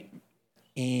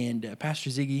and Pastor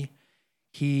Ziggy,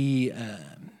 he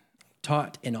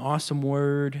taught an awesome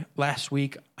word last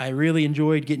week. I really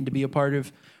enjoyed getting to be a part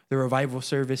of the revival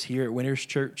service here at Winners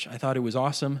Church. I thought it was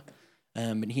awesome.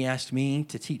 And he asked me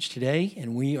to teach today,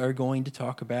 and we are going to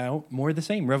talk about more of the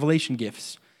same, revelation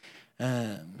gifts.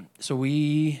 Let's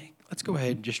go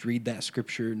ahead and just read that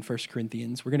scripture in 1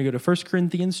 Corinthians. We're going to go to 1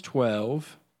 Corinthians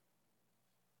 12.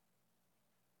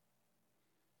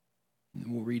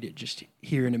 And we'll read it just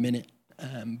here in a minute.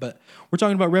 But we're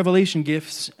talking about revelation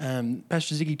gifts.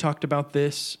 Pastor Ziggy talked about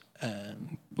this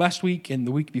last week and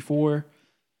the week before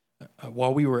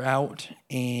while we were out,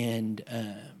 and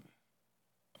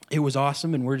it was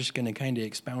awesome, and we're just going to kind of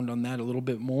expound on that a little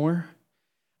bit more.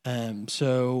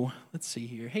 So let's see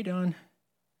here. Hey, Don.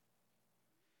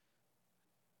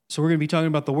 So we're going to be talking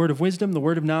about the word of wisdom, the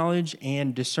word of knowledge,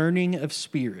 and discerning of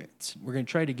spirits. We're going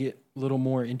to try to get a little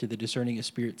more into the discerning of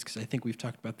spirits because I think we've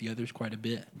talked about the others quite a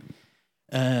bit.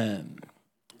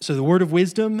 So the word of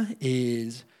wisdom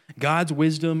is God's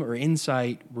wisdom or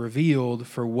insight revealed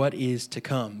for what is to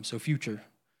come, so future.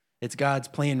 It's God's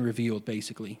plan revealed,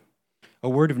 basically. A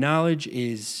word of knowledge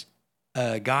is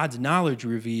God's knowledge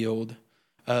revealed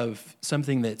of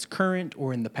something that's current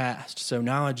or in the past. So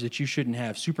knowledge that you shouldn't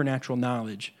have, supernatural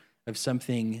knowledge of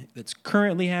something that's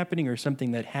currently happening or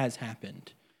something that has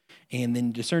happened. And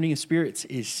then discerning of spirits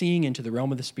is seeing into the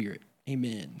realm of the spirit.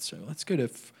 Amen. So let's go to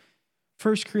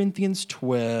 1 Corinthians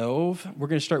 12. We're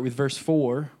going to start with verse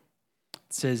 4. It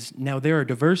says, "Now there are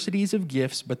diversities of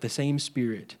gifts, but the same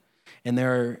Spirit. And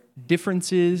there are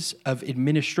differences of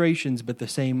administrations, but the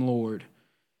same Lord.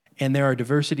 And there are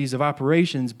diversities of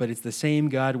operations, but it's the same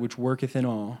God which worketh in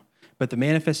all. But the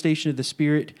manifestation of the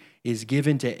Spirit is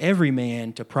given to every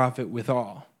man to profit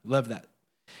withal." Love that.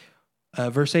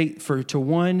 Verse 8, "For to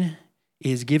one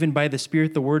is given by the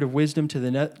Spirit the word of wisdom,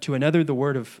 to another the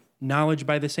word of knowledge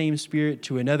by the same Spirit,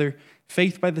 to another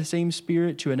faith by the same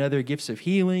Spirit, to another gifts of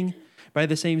healing by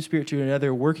the same Spirit, to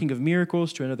another working of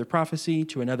miracles, to another prophecy,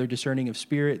 to another discerning of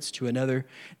spirits, to another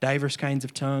diverse kinds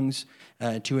of tongues,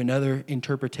 to another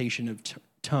interpretation of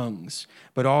tongues.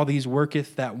 But all these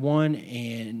worketh that one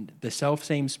and the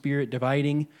selfsame Spirit,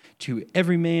 dividing to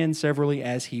every man severally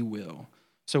as he will."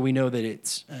 So we know that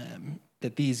it's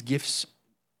that these gifts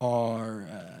are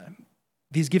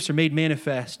made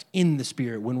manifest in the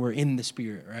Spirit when we're in the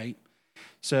Spirit, right?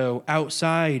 So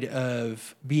outside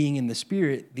of being in the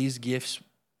Spirit, these gifts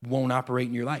won't operate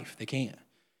in your life. They can't.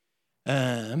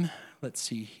 Let's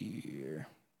see here.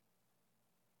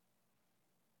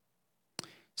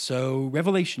 So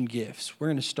revelation gifts. We're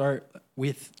going to start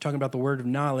with talking about the word of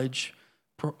knowledge,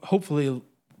 hopefully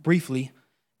briefly,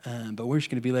 but we're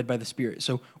just going to be led by the Spirit.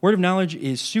 So word of knowledge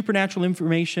is supernatural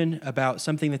information about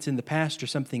something that's in the past or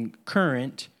something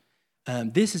current.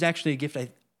 This is actually a gift I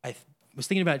was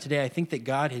thinking about it today. I think that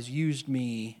God has used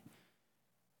me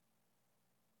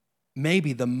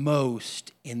maybe the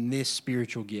most in this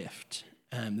spiritual gift.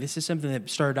 This is something that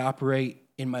started to operate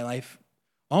in my life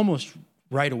almost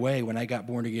right away when I got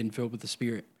born again and filled with the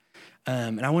Spirit.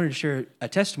 And I wanted to share a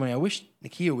testimony. I wish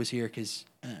Nakia was here because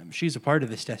she's a part of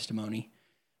this testimony.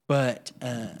 But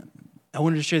I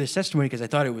wanted to share this testimony because I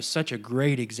thought it was such a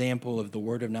great example of the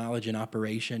word of knowledge in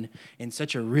operation and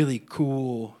such a really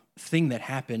cool thing that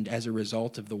happened as a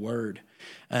result of the word.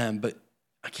 But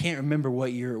I can't remember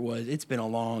what year it was. It's been a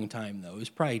long time, though. It was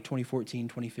probably 2014,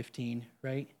 2015,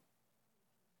 right?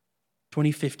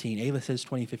 2015. Ayla says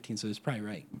 2015, so it's probably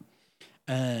right.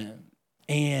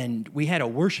 And we had a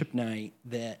worship night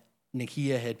that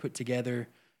Nakia had put together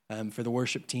for the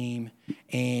worship team,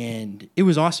 and it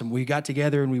was awesome. We got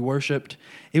together and we worshiped.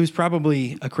 It was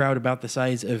probably a crowd about the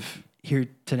size of here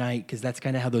tonight because that's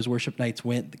kind of how those worship nights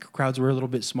went. The crowds were a little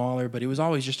bit smaller, but it was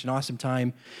always just an awesome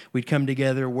time. We'd come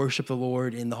together, worship the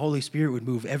Lord, and the Holy Spirit would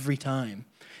move every time.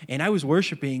 And I was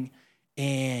worshiping,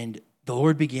 and the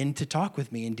Lord began to talk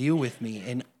with me and deal with me.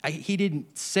 And he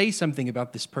didn't say something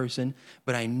about this person,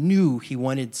 but I knew he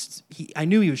was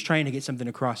trying to get something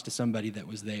across to somebody that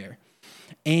was there.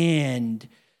 And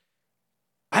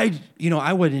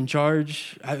I wasn't in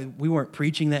charge. We weren't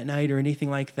preaching that night or anything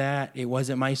like that. It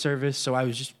wasn't my service, so I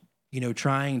was just,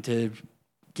 trying to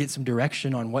get some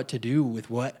direction on what to do with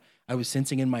what I was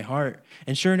sensing in my heart.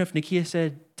 And sure enough, Nakia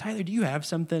said, "Tyler, do you have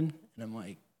something?" And I'm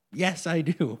like, "Yes, I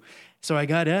do." So I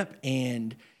got up,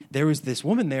 and there was this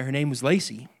woman there. Her name was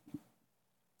Lacey.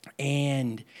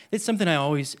 And it's something I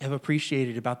always have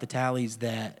appreciated about the Tallies,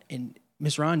 and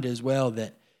Miss Rhonda as well,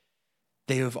 that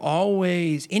they have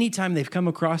always, anytime they've come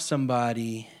across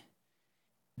somebody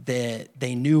that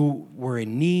they knew were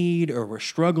in need or were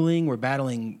struggling, were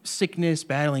battling sickness,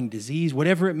 battling disease,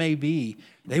 whatever it may be,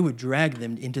 they would drag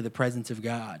them into the presence of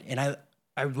God. And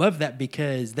I love that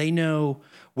because they know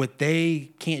what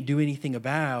they can't do anything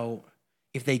about.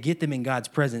 If they get them in God's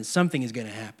presence, something is going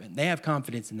to happen. They have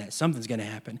confidence in that. Something's going to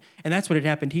happen. And that's what had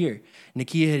happened here.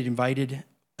 Nakia had invited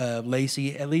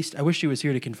Lacey. At least I wish she was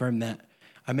here to confirm that.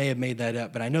 I may have made that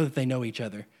up, but I know that they know each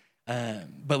other.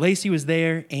 But Lacey was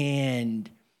there, and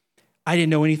I didn't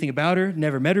know anything about her,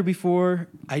 never met her before.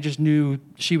 I just knew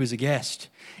she was a guest.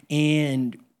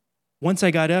 And once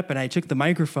I got up and I took the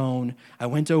microphone, I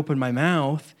went to open my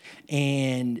mouth,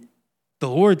 and the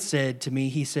Lord said to me,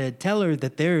 he said, tell her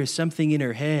that there is something in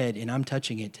her head, and I'm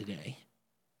touching it today.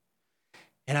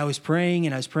 And I was praying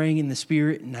in the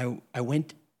Spirit, and I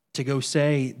went to go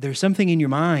say, there's something in your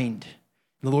mind.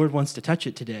 The Lord wants to touch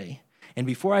it today. And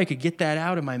before I could get that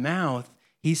out of my mouth,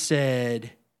 he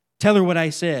said, tell her what I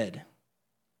said.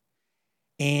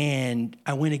 And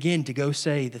I went again to go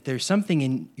say that there's something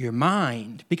in your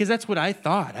mind, because that's what I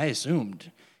thought, I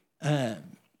assumed.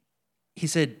 He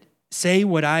said, say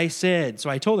what I said. So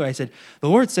I told her, I said, the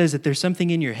Lord says that there's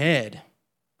something in your head,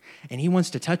 and he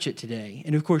wants to touch it today.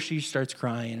 And of course, she starts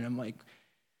crying, and I'm like,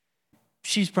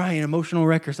 she's probably an emotional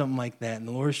wreck or something like that, and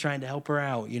the Lord's trying to help her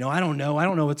out. I don't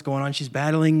know what's going on. She's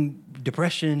battling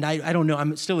depression. I don't know.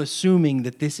 I'm still assuming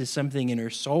that this is something in her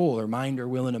soul or mind or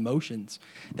will and emotions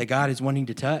that God is wanting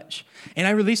to touch. And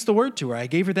I released the word to her. I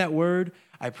gave her that word.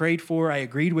 I prayed for her. I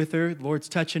agreed with her. The Lord's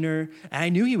touching her. And I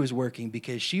knew he was working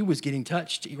because she was getting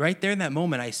touched. Right there in that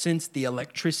moment, I sensed the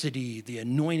electricity, the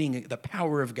anointing, the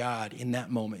power of God in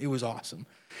that moment. It was awesome.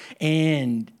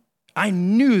 And I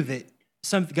knew that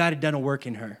God had done a work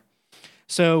in her.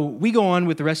 So we go on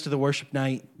with the rest of the worship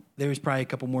night. There was probably a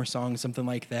couple more songs, something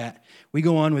like that. We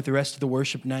go on with the rest of the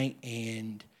worship night,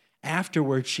 and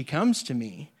afterwards she comes to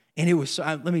me, and it was,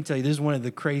 let me tell you, this is one of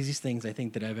the craziest things I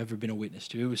think that I've ever been a witness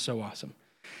to. It was so awesome.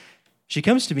 She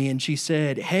comes to me and she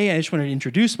said, hey, I just wanted to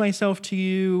introduce myself to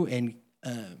you, and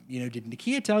did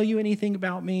Nakia tell you anything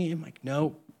about me? I'm like,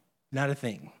 no, not a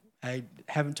thing. I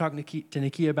haven't talked to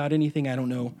Nakia about anything. I don't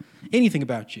know anything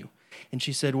about you. And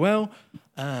she said, well,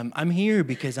 I'm here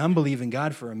because I'm believing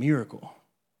God for a miracle.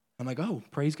 I'm like, oh,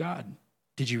 praise God.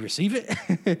 Did you receive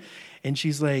it? And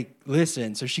she's like,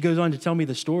 listen. So she goes on to tell me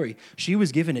the story. She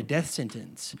was given a death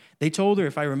sentence. They told her,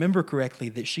 if I remember correctly,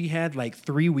 that she had like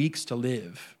 3 weeks to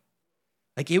live.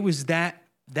 Like it was that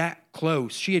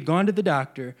close. She had gone to the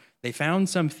doctor. They found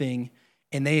something,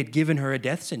 and they had given her a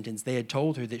death sentence. They had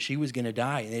told her that she was going to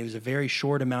die. And it was a very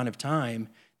short amount of time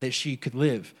that she could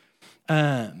live.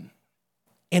 And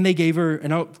they gave her,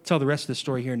 and I'll tell the rest of the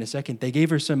story here in a second, they gave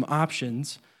her some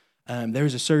options. There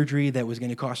was a surgery that was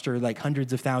going to cost her like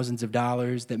hundreds of thousands of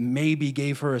dollars that maybe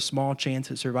gave her a small chance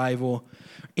at survival.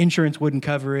 Insurance wouldn't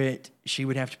cover it. She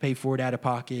would have to pay for it out of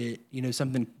pocket,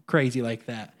 something crazy like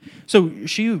that. So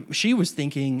she was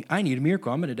thinking, I need a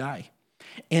miracle. I'm going to die.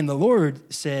 And the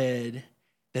Lord said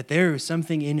that there was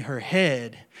something in her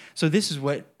head. So this is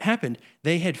what happened.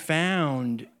 They had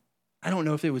found, I don't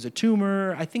know if it was a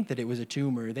tumor. I think that it was a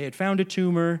tumor. They had found a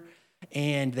tumor,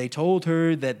 and they told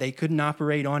her that they couldn't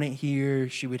operate on it here.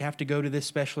 She would have to go to this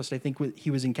specialist. I think he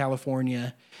was in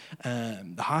California.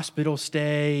 The hospital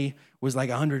stay was like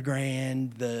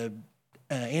 $100,000. The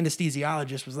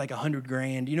anesthesiologist was like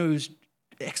 $100,000. It was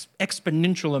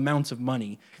exponential amounts of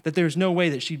money that there's no way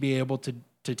that she'd be able to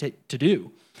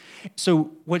do.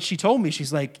 So what she told me,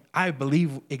 she's like, I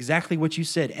believe exactly what you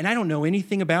said. And I don't know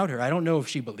anything about her. I don't know if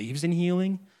she believes in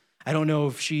healing. I don't know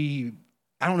if she's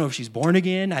born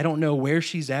again. I don't know where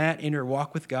she's at in her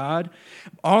walk with God.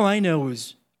 All I know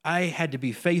is I had to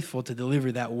be faithful to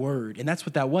deliver that word. And that's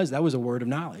what that was. That was a word of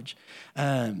knowledge.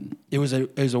 It was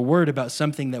a word about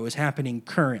something that was happening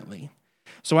currently.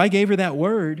 So I gave her that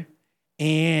word,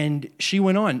 and she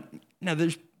went on. Now,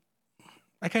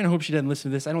 I kind of hope she doesn't listen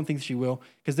to this. I don't think she will,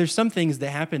 because there's some things that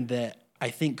happened that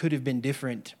I think could have been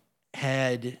different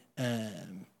had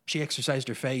she exercised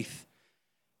her faith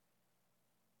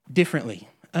differently.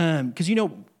 Because,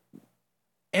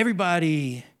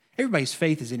 everybody's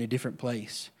faith is in a different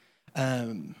place.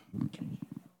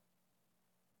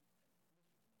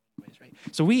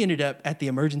 So we ended up at the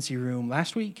emergency room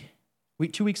last week,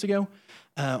 2 weeks ago,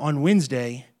 on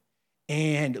Wednesday.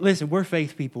 And listen, we're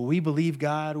faith people. We believe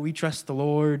God. We trust the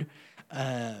Lord.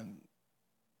 But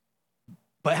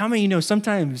how many know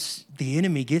sometimes the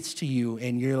enemy gets to you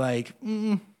and you're like,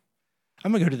 I'm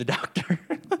going to go to the doctor.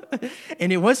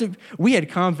 And it wasn't, we had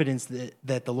confidence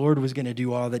that the Lord was going to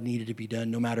do all that needed to be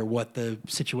done no matter what the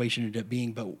situation ended up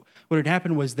being. But what had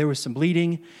happened was there was some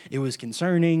bleeding. It was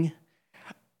concerning.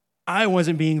 I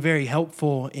wasn't being very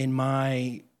helpful in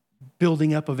my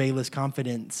building up of Ayla's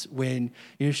confidence when,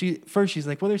 she's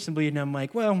like, well, there's some bleeding. I'm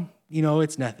like, well,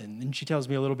 it's nothing. And she tells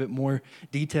me a little bit more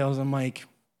details. I'm like,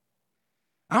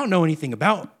 I don't know anything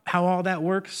about how all that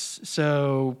works.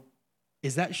 So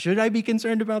should I be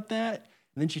concerned about that?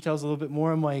 And then she tells a little bit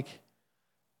more. I'm like,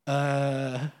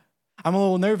 I'm a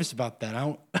little nervous about that.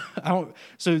 I don't.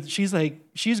 So she's like,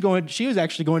 she was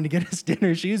actually going to get us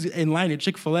dinner. She was in line at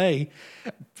Chick-fil-A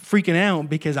freaking out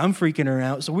because I'm freaking her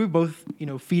out. So we were both,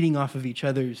 feeding off of each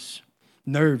other's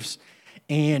nerves.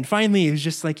 And finally, it was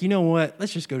just like, you know what?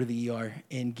 Let's just go to the ER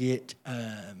and get,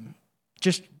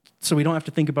 just so we don't have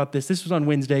to think about this. This was on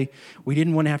Wednesday. We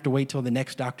didn't want to have to wait till the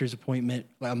next doctor's appointment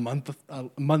a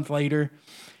month later.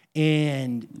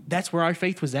 And that's where our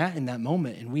faith was at in that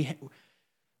moment. And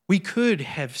we could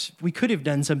have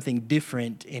done something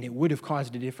different, and it would have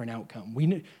caused a different outcome. We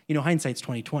knew, hindsight's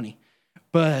 20/20,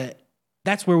 but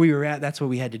that's where we were at. That's what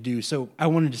we had to do. So I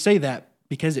wanted to say that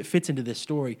because it fits into this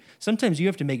story. Sometimes you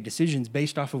have to make decisions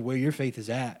based off of where your faith is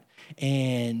at,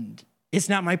 and it's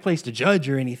not my place to judge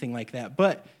or anything like that.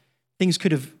 But things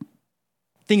could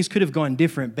have gone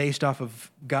different based off of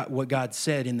what God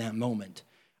said in that moment.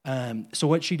 So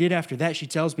what she did after that, she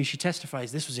tells me, she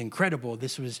testifies, this was incredible.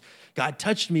 God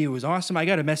touched me. It was awesome. I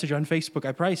got a message on Facebook.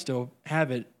 I probably still have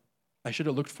it. I should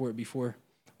have looked for it before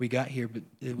we got here, but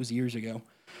it was years ago.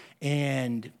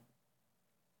 And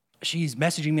she's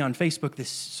messaging me on Facebook. This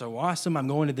is so awesome. I'm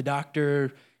going to the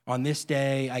doctor on this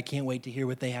day. I can't wait to hear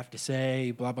what they have to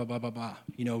say, blah, blah, blah, blah, blah.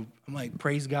 I'm like,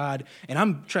 praise God. And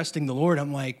I'm trusting the Lord.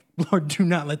 I'm like, Lord, do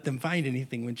not let them find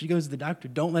anything. When she goes to the doctor,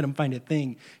 don't let them find a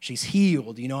thing. She's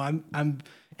healed. I'm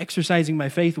exercising my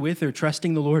faith with her,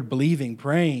 trusting the Lord, believing,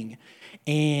 praying.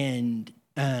 And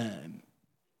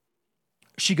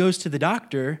she goes to the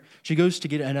doctor. She goes to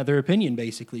get another opinion,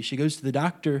 basically. She goes to the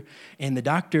doctor, and the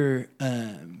doctor,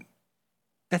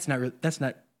 that's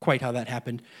not quite how that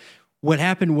happened. What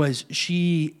happened was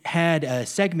she had a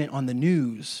segment on the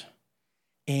news,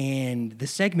 and the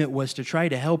segment was to try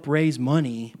to help raise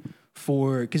money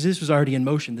because this was already in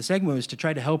motion. The segment was to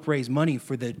try to help raise money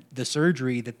for the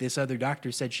surgery that this other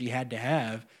doctor said she had to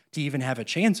have to even have a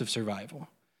chance of survival.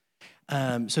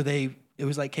 So it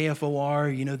was like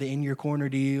KFOR, the in your corner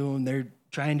deal, and they're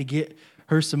trying to get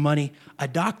her some money. A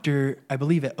doctor, I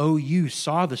believe at OU,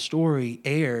 saw the story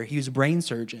air. He was a brain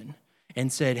surgeon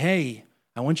and said, hey,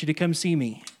 I want you to come see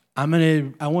me. I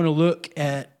want to look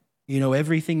at,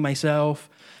 everything myself,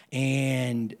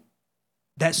 and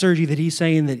that surgery that he's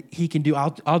saying that he can do,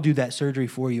 I'll do that surgery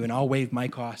for you, and I'll waive my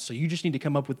costs. So you just need to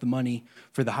come up with the money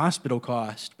for the hospital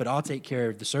cost, but I'll take care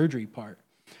of the surgery part.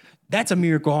 That's a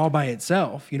miracle all by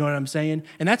itself. You know what I'm saying?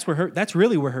 And that's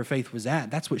really where her faith was at.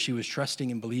 That's what she was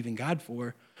trusting and believing God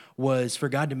for, was for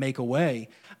God to make a way.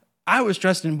 I was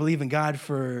trusting and believing God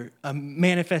for a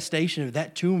manifestation of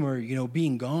that tumor,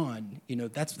 being gone.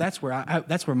 That's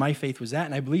where my faith was at,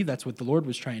 and I believe that's what the Lord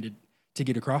was trying to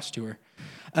get across to her.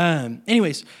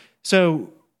 Anyways,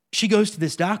 so she goes to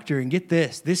this doctor, and get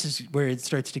this. This is where it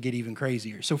starts to get even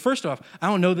crazier. So first off, I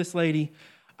don't know this lady.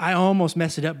 I almost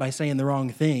messed it up by saying the wrong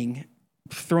thing,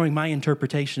 throwing my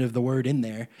interpretation of the word in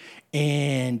there,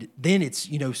 and then it's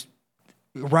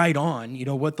right on.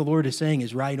 What the Lord is saying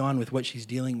is right on with what she's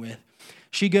dealing with.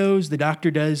 She goes, the doctor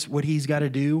does what he's got to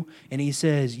do, and he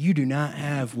says, you do not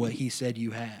have what he said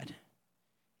you had.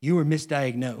 You were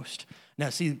misdiagnosed. Now,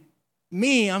 see,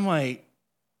 me, I'm like,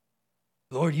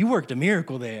 Lord, you worked a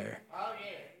miracle there. Oh,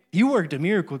 yeah. You worked a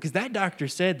miracle, because that doctor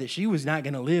said that she was not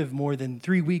going to live more than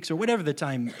 3 weeks or whatever the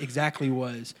time exactly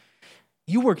was.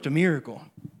 You worked a miracle.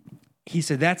 He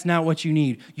said, that's not what you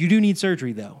need. You do need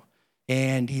surgery, though.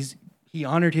 And he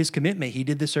honored his commitment. He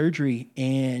did the surgery,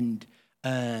 and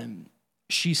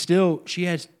she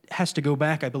has to go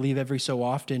back, I believe, every so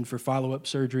often for follow-up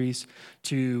surgeries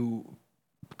to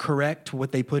correct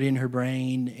what they put in her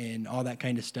brain and all that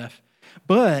kind of stuff.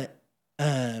 But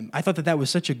I thought that was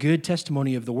such a good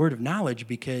testimony of the word of knowledge,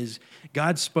 because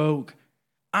God spoke.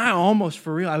 I almost,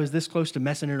 for real, I was this close to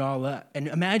messing it all up. And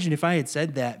imagine if I had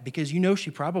said that, because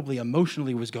she probably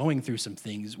emotionally was going through some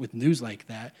things with news like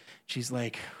that. She's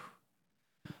like,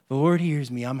 the Lord hears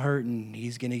me. I'm hurting.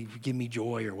 He's going to give me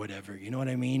joy or whatever. You know what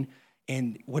I mean?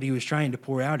 And what he was trying to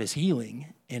pour out is healing.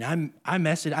 And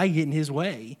I get in his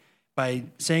way by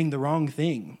saying the wrong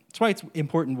thing. That's why it's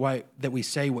important that we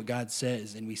say what God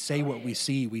says, and we say what we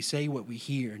see. We say what we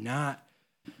hear, not,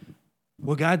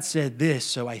 well, God said this,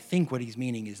 so I think what he's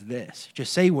meaning is this.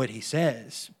 Just say what he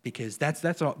says, because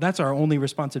that's our only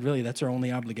responsibility. That's our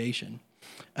only obligation.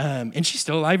 And she's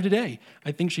still alive today.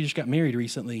 I think she just got married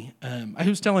recently. I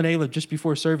was telling Ayla just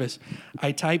before service,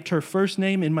 I typed her first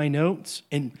name in my notes,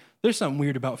 and there's something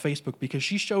weird about Facebook, because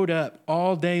she showed up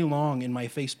all day long in my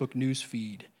Facebook news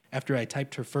feed after I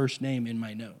typed her first name in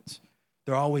my notes.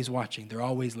 They're always watching. They're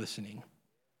always listening.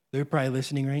 They're probably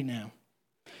listening right now.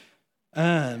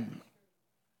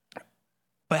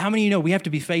 But how many of you know we have to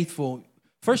be faithful?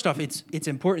 First off, it's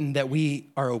important that we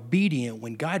are obedient.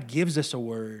 When God gives us a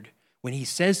word, when he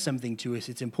says something to us,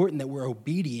 it's important that we're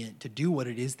obedient to do what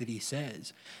it is that he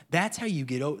says. That's how you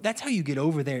get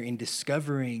over there in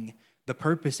discovering the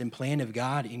purpose and plan of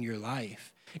God in your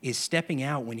life, is stepping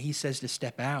out when he says to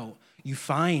step out. You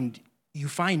find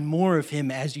more of him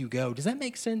as you go. Does that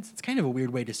make sense? It's kind of a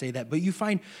weird way to say that, but you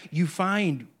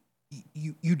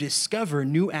discover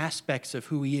new aspects of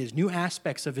who he is, new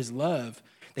aspects of his love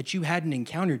that you hadn't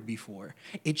encountered before.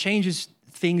 It changes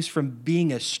things from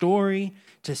being a story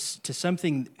to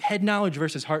something, head knowledge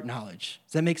versus heart knowledge.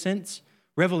 Does that make sense?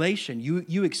 Revelation,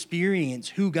 you experience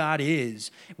who God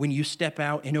is when you step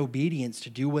out in obedience to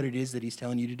do what it is that he's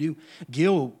telling you to do.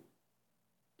 Gil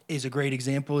is a great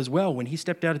example as well. When he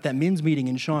stepped out at that men's meeting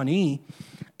in Shawnee,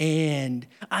 and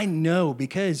I know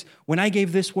because when I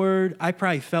gave this word, I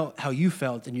probably felt how you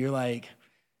felt, and you're like,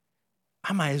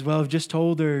 I might as well have just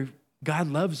told her God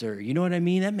loves her. You know what I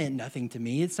mean? That meant nothing to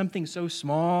me. It's something so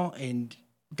small and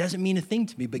doesn't mean a thing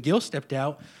to me. But Gil stepped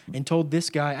out and told this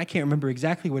guy, I can't remember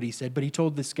exactly what he said, but he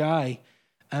told this guy,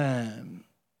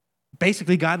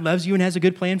 basically, God loves you and has a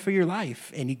good plan for your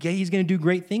life, and he's going to do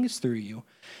great things through you.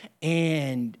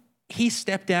 And he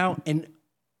stepped out, and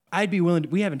I'd be willing to,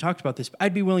 we haven't talked about this, but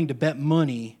I'd be willing to bet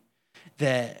money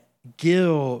that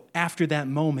Gil, after that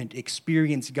moment,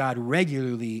 experienced God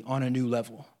regularly on a new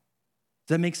level.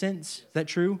 Does that make sense? Is that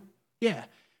true? Yeah.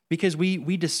 Because we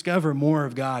discover more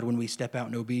of God when we step out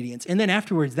in obedience. And then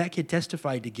afterwards, that kid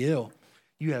testified to Gil,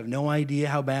 you have no idea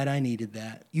how bad I needed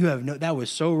that. That was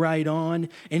so right on.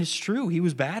 And it's true, he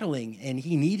was battling, and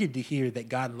he needed to hear that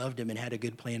God loved him and had a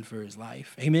good plan for his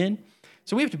life. Amen?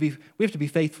 So we have to be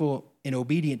faithful and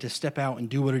obedient to step out and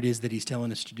do what it is that he's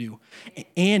telling us to do.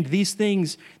 And these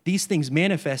things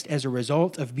manifest as a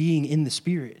result of being in the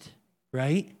Spirit,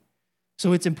 right?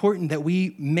 So it's important that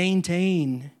we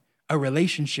maintain a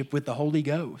relationship with the Holy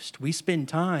Ghost. We spend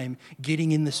time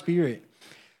getting in the Spirit.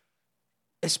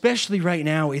 Especially right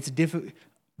now, it's difficult.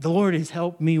 The Lord has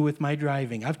helped me with my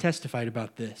driving. I've testified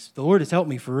about this. The Lord has helped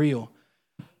me for real.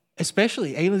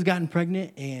 Especially, Ayla's gotten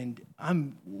pregnant, and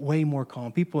I'm way more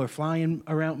calm. People are flying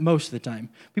around most of the time.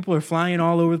 People are flying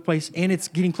all over the place, and it's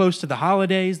getting close to the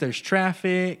holidays. There's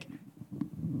traffic.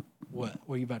 What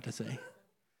were you about to say?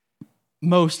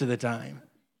 Most of the time.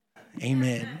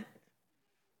 Amen.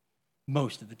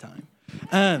 Most of the time.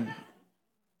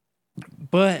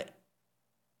 But,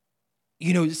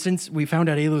 you know, since we found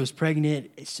out Ayla was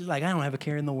pregnant, it's just like I don't have a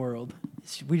care in the world.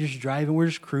 We're just driving. We're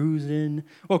just cruising.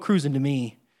 Well, cruising to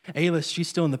me. Ayla, she's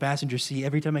still in the passenger seat.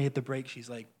 Every time I hit the brake, she's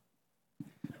like...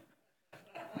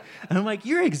 And I'm like,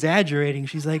 you're exaggerating.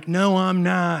 She's like, no, I'm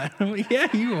not. I'm like,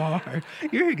 yeah, you are.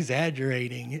 You're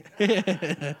exaggerating.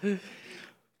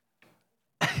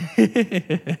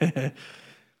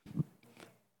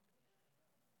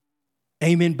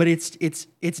 Amen. But it's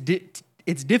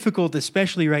difficult,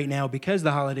 especially right now, because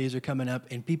the holidays are coming up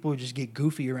and people just get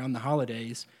goofy around the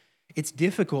holidays. It's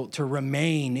difficult to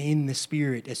remain in the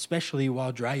Spirit, especially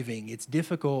while driving. It's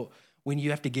difficult when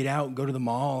you have to get out and go to the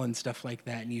mall and stuff like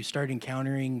that, and you start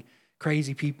encountering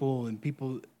crazy people and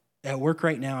people at work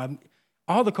right now.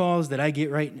 All the calls that I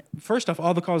get first off,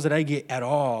 all the calls that I get at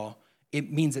all,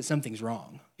 it means that something's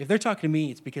wrong. If they're talking to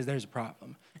me, it's because there's a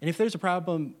problem. And if there's a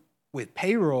problem with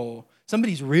payroll,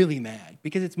 somebody's really mad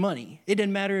because it's money. It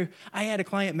didn't matter. I had a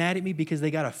client mad at me because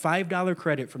they got a $5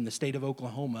 credit from the state of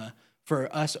Oklahoma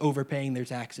for us overpaying their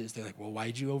taxes. They're like, well,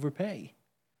 why'd you overpay?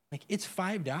 Like, it's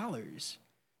 $5.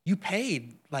 You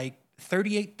paid like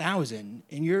 $38,000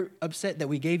 and you're upset that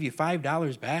we gave you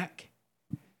 $5 back.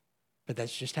 But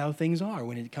that's just how things are.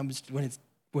 When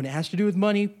it has to do with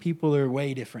money, people are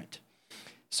way different.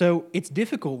 So it's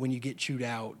difficult when you get chewed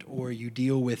out or you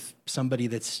deal with somebody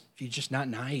that's just not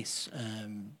nice.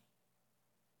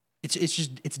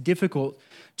 It's difficult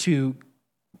to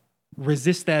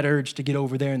resist that urge to get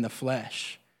over there in the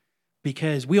flesh,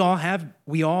 because we all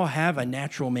have a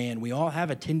natural man. We all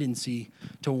have a tendency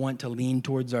to want to lean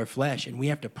towards our flesh, and we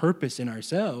have to purpose in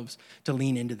ourselves to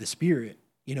lean into the Spirit.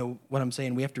 You know what I'm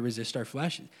saying? We have to resist our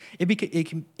flesh.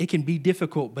 It can be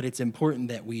difficult, but it's important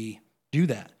that we do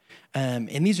that.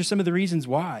 And these are some of the reasons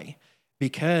why.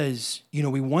 Because, you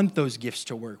know, we want those gifts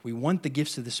to work. We want the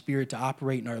gifts of the Spirit to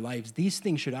operate in our lives. These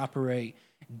things should operate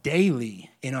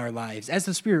daily in our lives as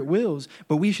the Spirit wills,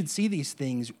 but we should see these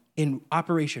things in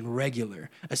operation regular,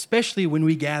 especially when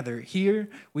we gather here.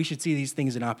 We should see these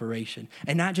things in operation,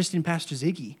 and not just in Pastor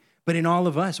Ziggy, But in all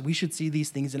of us, we should see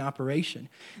these things in operation.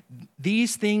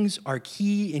 These things are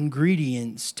key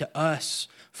ingredients to us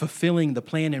fulfilling the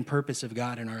plan and purpose of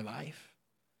God in our life.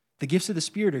 The gifts of the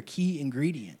Spirit are key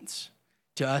ingredients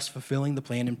to us fulfilling the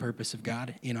plan and purpose of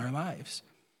God in our lives.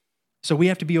 So we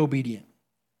have to be obedient.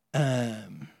 But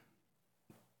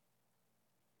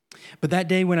that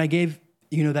day when I gave,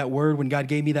 that word, when God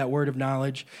gave me that word of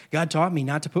knowledge, God taught me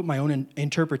not to put my own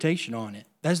interpretation on it.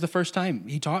 That's the first time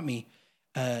he taught me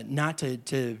not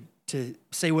to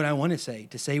say what I want to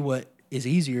say what is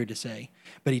easier to say.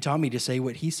 But he taught me to say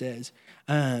what he says.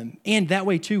 And that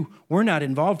way, too, we're not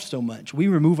involved so much. We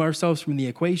remove ourselves from the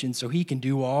equation so he can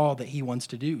do all that he wants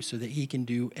to do, so that he can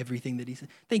do everything that he said.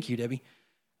 Thank you, Debbie.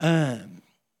 I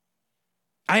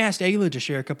asked Ayla to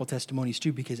share a couple testimonies,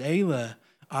 too, because Ayla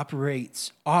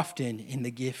operates often in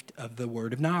the gift of the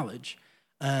word of knowledge.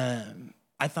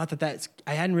 I thought that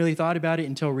I hadn't really thought about it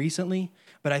until recently,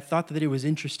 but I thought that it was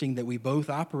interesting that we both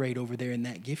operate over there in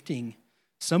that gifting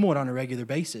somewhat on a regular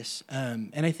basis.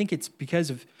 And I think it's because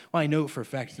of, I know for a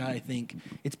fact, not I think,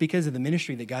 it's because of the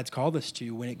ministry that God's called us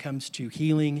to when it comes to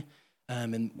healing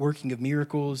and working of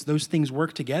miracles. Those things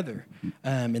work together.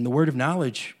 And the word of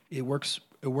knowledge, it works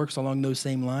along those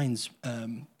same lines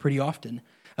pretty often.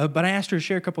 But I asked her to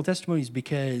share a couple testimonies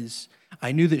because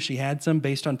I knew that she had some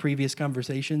based on previous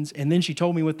conversations. And then she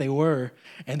told me what they were,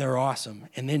 and they're awesome.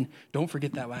 And then don't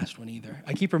forget that last one either.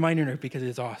 I keep reminding her because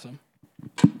it's awesome.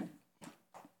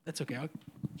 That's okay. I'll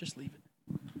just leave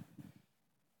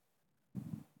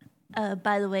it.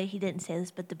 By the way, he didn't say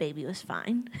this, but the baby was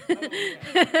fine.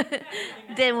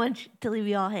 Didn't want to leave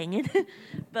you all hanging.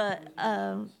 But,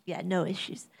 no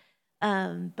issues.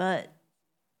 But,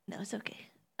 no, it's okay.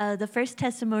 The first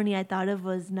testimony I thought of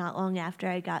was not long after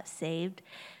I got saved.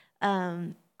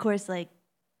 Of course, like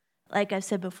I've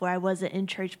said before, I wasn't in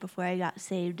church before I got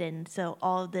saved, and so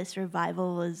all of this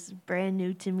revival was brand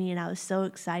new to me, and I was so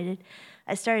excited.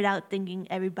 I started out thinking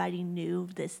everybody knew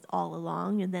this all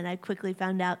along, and then I quickly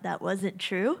found out that wasn't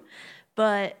true.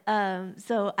 But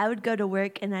so I would go to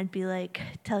work, and I'd be like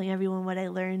telling everyone what I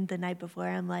learned the night before.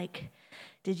 I'm like,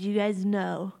 did you guys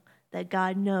know that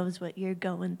God knows what you're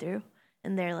going through?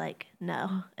 And they're like,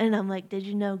 no. And I'm like, did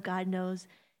you know God knows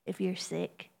if you're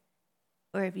sick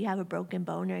or if you have a broken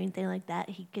bone or anything like that?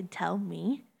 He can tell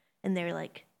me. And they're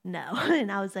like, no.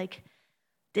 And I was like,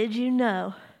 did you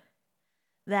know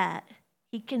that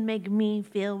he can make me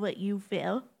feel what you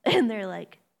feel? And they're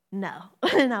like, no.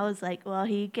 And I was like, well,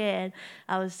 he can.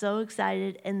 I was so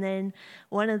excited. And then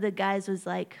one of the guys was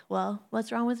like, well,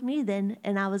 what's wrong with me then?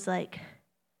 And I was like,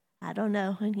 I don't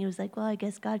know. And he was like, well, I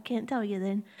guess God can't tell you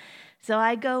then. So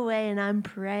I go away and I'm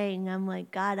praying. I'm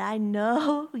like, God, I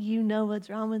know you know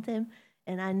what's wrong with him,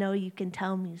 and I know you can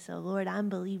tell me. So, Lord, I'm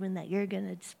believing that you're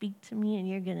going to speak to me and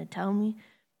you're going to tell me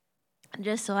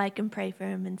just so I can pray for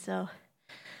him. And so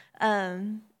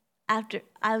that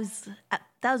was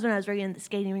when I was working in the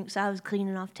skating rink, so I was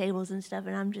cleaning off tables and stuff,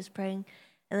 and I'm just praying.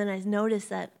 And then I noticed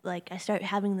that, I start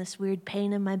having this weird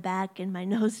pain in my back, and my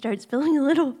nose starts feeling a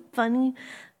little funny.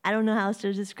 I don't know how else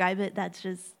to describe it. That's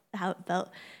just how it felt.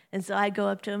 And so I go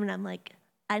up to him, and I'm like,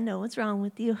 I know what's wrong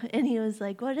with you. And he was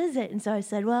like, what is it? And so I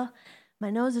said, well, my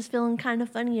nose is feeling kind of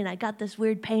funny, and I got this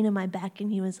weird pain in my back.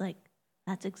 And he was like,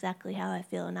 that's exactly how I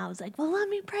feel. And I was like, well, let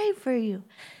me pray for you.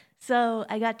 So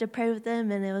I got to pray with him,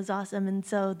 and it was awesome. And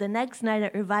so the next night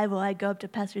at revival, I go up to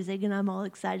Pastor Zig, and I'm all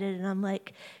excited, and I'm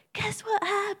like, guess what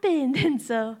happened? And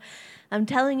so I'm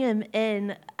telling him,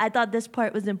 and I thought this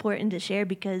part was important to share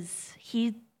because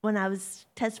when I was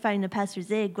testifying to Pastor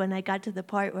Zig, when I got to the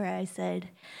part where I said,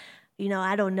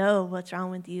 I don't know what's wrong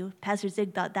with you, Pastor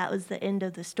Zig thought that was the end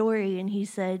of the story, and he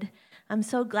said, I'm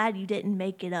so glad you didn't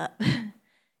make it up,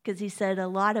 because he said a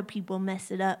lot of people mess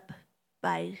it up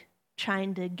by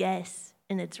trying to guess,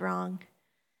 and it's wrong.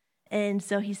 And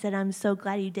so he said, I'm so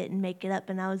glad you didn't make it up,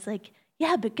 and I was like,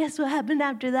 yeah, but guess what happened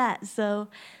after that? So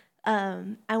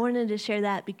I wanted to share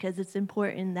that because it's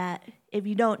important that if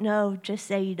you don't know, just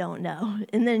say you don't know,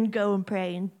 and then go and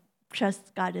pray and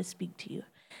trust God to speak to you.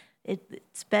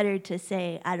 It's better to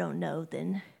say I don't know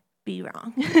than be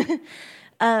wrong.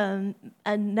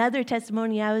 Another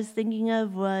testimony I was thinking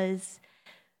of was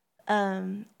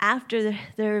after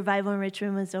the revival in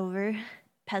Richmond was over,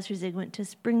 Pastor Zig went to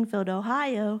Springfield,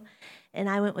 Ohio, and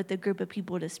I went with a group of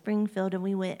people to Springfield, and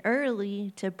we went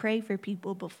early to pray for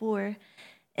people before.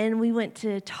 And we went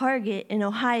to Target in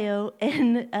Ohio,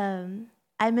 and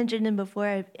I mentioned him before.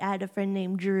 I had a friend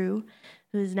named Drew,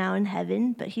 who is now in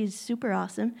heaven, but he's super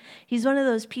awesome. He's one of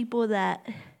those people that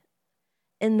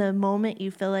in the moment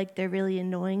you feel like they're really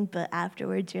annoying, but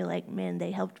afterwards you're like, man,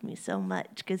 they helped me so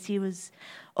much, because he was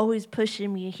always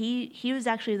pushing me. He was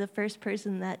actually the first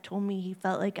person that told me he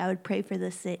felt like I would pray for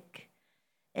the sick.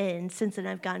 And since then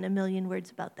I've gotten a million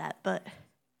words about that. But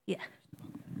yeah.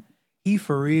 He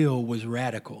for real was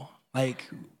radical. Like,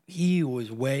 he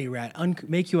was way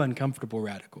make you uncomfortable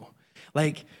radical.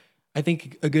 Like, I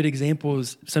think a good example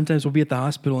is sometimes we'll be at the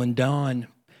hospital and Don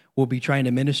will be trying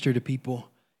to minister to people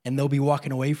and they'll be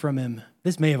walking away from him.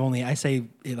 This may have only, I say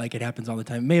it like it happens all the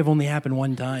time, it may have only happened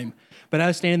one time. But I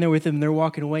was standing there with him, they're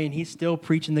walking away, and he's still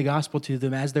preaching the gospel to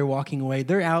them as they're walking away.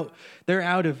 They're out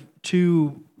of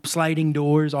 2 sliding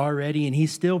doors already, and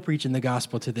he's still preaching the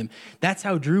gospel to them. That's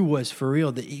how Drew was for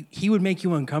real. That he would make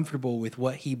you uncomfortable with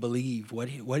what he believed.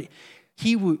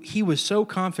 He was so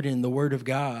confident in the word of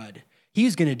God. He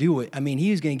was going to do it. I mean,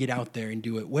 he was going to get out there and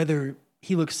do it, whether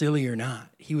he looked silly or not.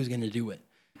 He was going to do it.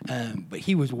 But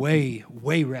he was way,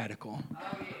 way radical.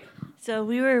 So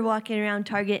we were walking around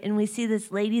Target, and we see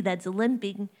this lady that's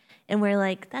limping, and we're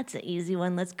like, that's an easy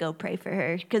one. Let's go pray for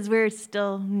her, because we're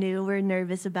still new. We're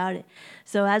nervous about it.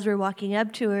 So as we're walking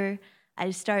up to her,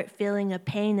 I start feeling a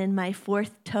pain in my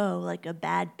 4th toe, like a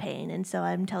bad pain. And so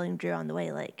I'm telling Drew on the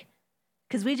way, like,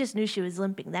 because we just knew she was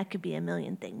limping. That could be a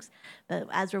million things. But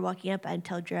as we're walking up, I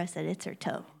tell Drew, I said, it's her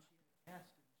toe.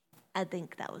 I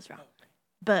think that was wrong.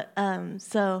 But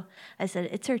so I said,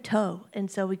 it's her toe.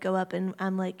 And so we go up, and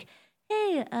I'm like,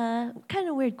 hey, kind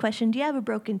of weird question. Do you have a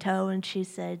broken toe? And she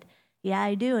said, yeah,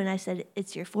 I do. And I said,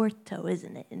 it's your 4th toe,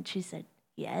 isn't it? And she said,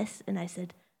 yes. And I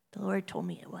said, the Lord told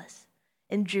me it was.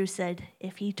 And Drew said,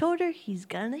 if he told her, he's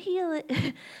going to heal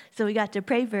it. So we got to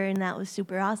pray for her, and that was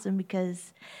super awesome,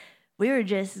 because we were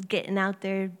just getting out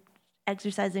there,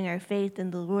 exercising our faith,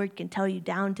 and the Lord can tell you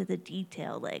down to the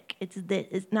detail. Like,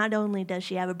 it's not only does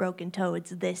she have a broken toe,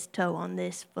 it's this toe on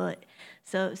this foot.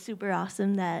 So it's super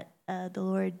awesome that the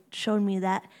Lord showed me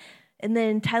that. And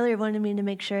then Tyler wanted me to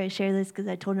make sure I share this, because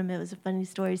I told him it was a funny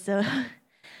story. So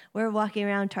we're walking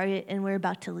around Target, and we're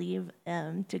about to leave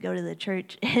to go to the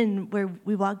church, and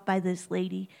we walk by this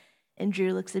lady, and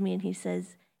Drew looks at me and he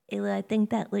says, Ayla, I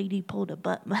think that lady pulled a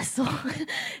butt muscle.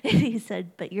 And he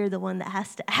said, but you're the one that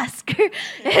has to ask her.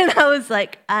 And I was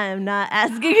like, I am not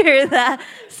asking her that.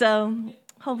 So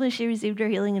hopefully she received her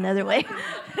healing another way.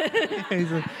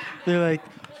 They're like,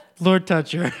 Lord,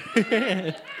 touch her.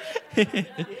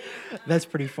 That's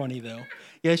pretty funny, though.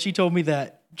 Yeah, she told me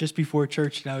that just before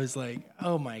church, and I was like,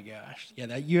 oh, my gosh.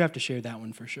 Yeah, you have to share that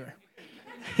one for sure.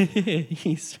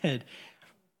 He said,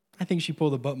 I think she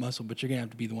pulled a butt muscle, but you're going to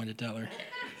have to be the one to tell her.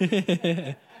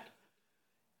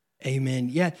 Amen.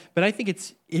 Yeah, but I think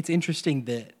it's interesting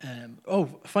that,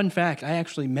 fun fact, I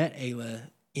actually met Ayla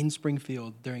in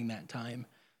Springfield during that time.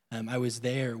 I was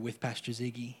there with Pastor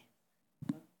Ziggy.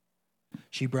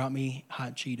 She brought me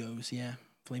hot Cheetos,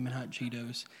 flaming hot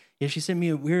Cheetos. Yeah, she sent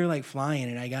me, we were like flying,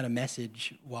 and I got a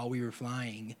message while we were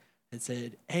flying that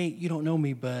said, hey, you don't know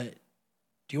me, but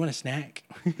do you want a snack?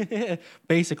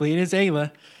 Basically, and it's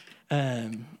Ayla.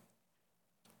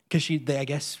 Because I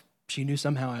guess she knew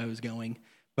somehow I was going.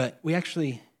 But we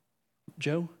actually,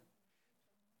 Joe?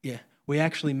 Yeah, we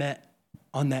actually met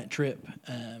on that trip.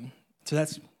 So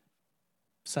that's,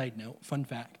 side note, fun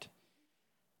fact.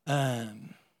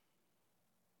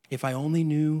 If I only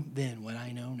knew then what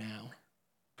I know now.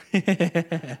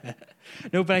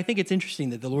 No, but I think it's interesting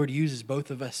that the Lord uses both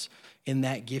of us in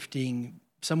that gifting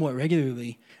somewhat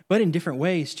regularly, but in different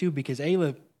ways too, because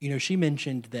Ayla, she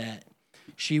mentioned that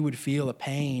she would feel a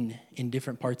pain in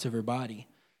different parts of her body.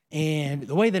 And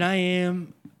the way that I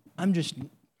am, I'm just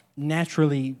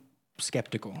naturally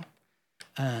skeptical.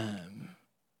 I'm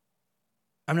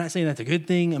not saying that's a good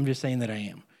thing. I'm just saying that I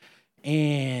am.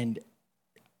 And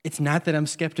it's not that I'm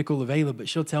skeptical of Ayla, but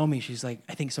she'll tell me, she's like,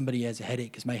 I think somebody has a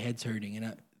headache because my head's hurting.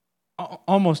 And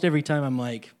almost every time I'm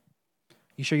like,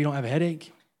 you sure you don't have a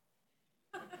headache?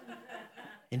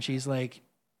 And she's like,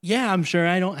 yeah, I'm sure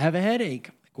I don't have a headache.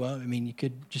 Well, I mean, you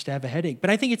could just have a headache. But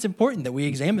I think it's important that we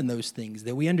examine those things,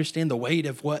 that we understand the weight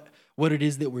of what it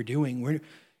is that we're doing.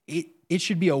 It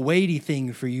should be a weighty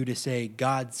thing for you to say,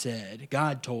 God said,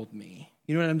 God told me.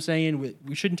 You know what I'm saying?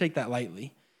 We shouldn't take that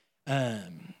lightly,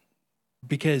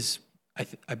 because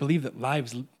I believe that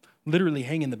lives literally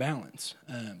hang in the balance.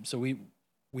 So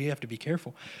we have to be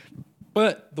careful.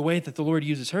 But the way that the Lord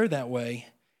uses her that way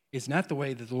is not the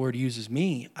way that the Lord uses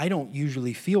me. I don't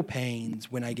usually feel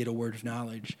pains when I get a word of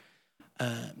knowledge.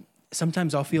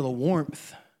 Sometimes I'll feel a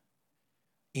warmth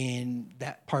in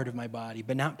that part of my body,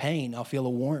 but not pain. I'll feel a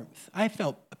warmth. I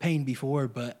felt a pain before,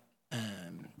 but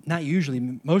not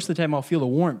usually. Most of the time I'll feel a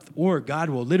warmth, or God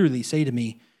will literally say to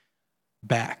me,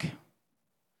 back,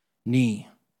 knee,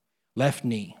 left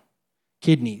knee,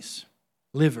 kidneys,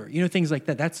 liver, things like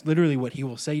that. That's literally what he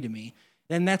will say to me.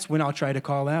 And that's when I'll try to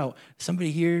call out,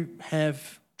 somebody here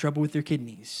have trouble with their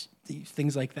kidneys,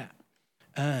 things like that.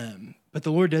 But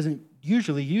the Lord doesn't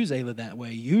usually use Ayla that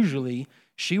way. Usually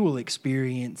she will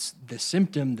experience the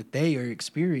symptom that they are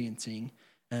experiencing.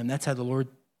 That's how the Lord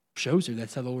shows her.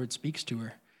 That's how the Lord speaks to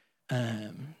her.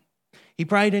 He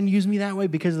probably didn't use me that way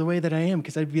because of the way that I am,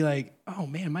 because I'd be like, oh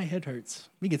man, my head hurts.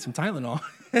 Let me get some Tylenol.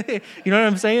 You know what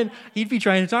I'm saying? He'd be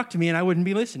trying to talk to me and I wouldn't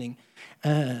be listening.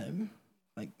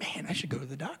 Like, man, I should go to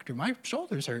the doctor. My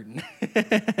shoulder's hurting.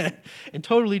 And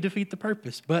totally defeat the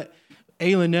purpose. But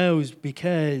Ayla knows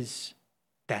because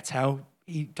that's how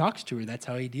he talks to her. That's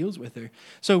how he deals with her.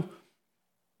 So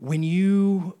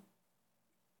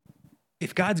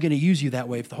if God's going to use you that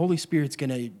way, if the Holy Spirit's going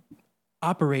to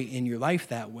operate in your life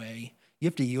that way, you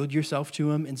have to yield yourself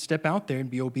to him and step out there and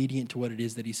be obedient to what it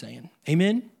is that he's saying.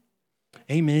 Amen?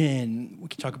 Amen. We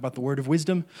can talk about the word of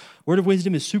wisdom. Word of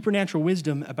wisdom is supernatural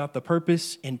wisdom about the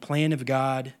purpose and plan of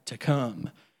God to come.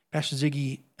 Pastor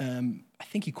Ziggy, I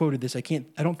think he quoted this. I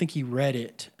don't think he read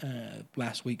it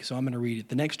last week, so I'm going to read it.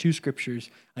 The next two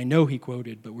scriptures I know he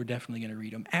quoted, but we're definitely going to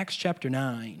read them. Acts chapter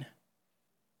 9.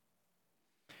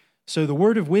 So the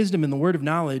word of wisdom and the word of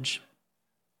knowledge,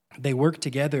 they work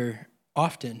together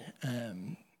often.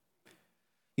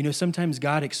 Sometimes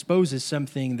God exposes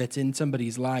something that's in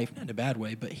somebody's life, not in a bad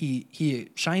way, but he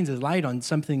shines a light on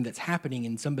something that's happening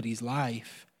in somebody's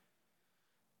life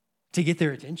to get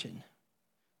their attention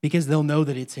because they'll know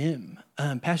that it's him.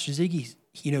 Pastor Ziggy,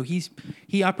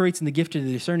 he operates in the gift of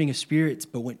the discerning of spirits,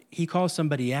 but when he calls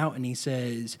somebody out and he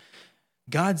says,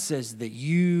 God says that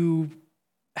you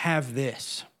have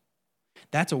this,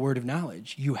 that's a word of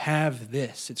knowledge. You have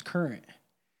this. It's current.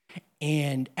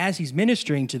 And as he's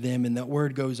ministering to them and that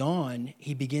word goes on,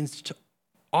 he begins to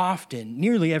often,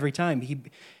 nearly every time,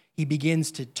 he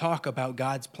begins to talk about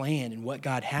God's plan and what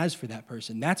God has for that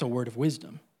person. That's a word of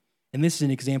wisdom. And this is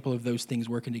an example of those things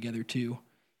working together too.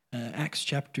 Acts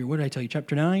chapter, what did I tell you,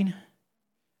 chapter 9?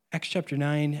 Acts chapter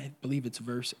 9, I believe it's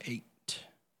verse 8.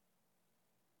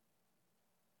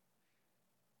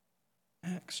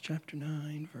 Acts chapter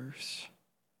 9, verse...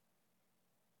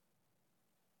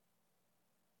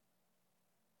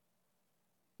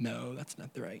 No, that's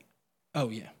not the right. Oh,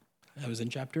 yeah. That was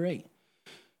in chapter 8.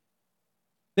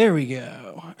 There we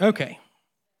go. Okay.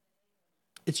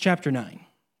 It's chapter 9.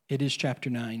 It is chapter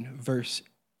 9, verse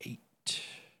 8.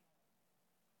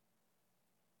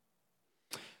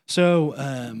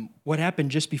 So what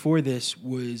happened just before this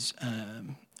was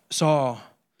Saul,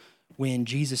 when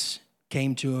Jesus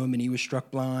came to him and he was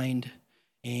struck blind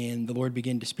and the Lord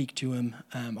began to speak to him,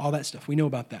 all that stuff. We know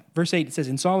about that. Verse 8, it says,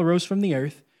 And Saul arose from the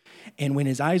earth, and when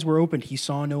his eyes were opened, he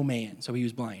saw no man. So he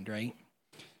was blind, right?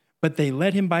 But they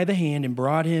led him by the hand and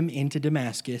brought him into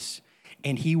Damascus.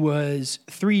 And he was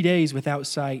 3 days without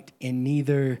sight and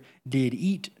neither did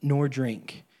eat nor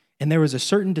drink. And there was a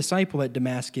certain disciple at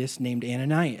Damascus named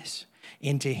Ananias.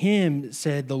 And to him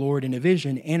said the Lord in a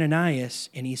vision, Ananias.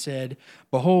 And he said,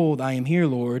 Behold, I am here,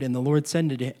 Lord. And the Lord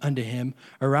said unto him,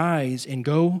 Arise and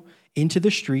go into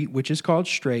the street which is called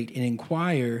Straight, and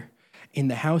inquire in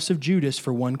the house of Judas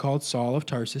for one called Saul of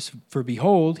Tarsus, for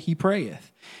behold, he prayeth.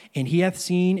 And he hath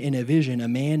seen in a vision a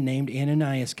man named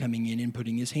Ananias coming in and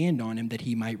putting his hand on him that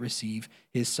he might receive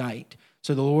his sight.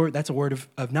 So the Lord, that's a word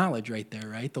of knowledge right there,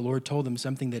 right? The Lord told him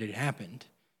something that had happened,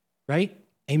 right?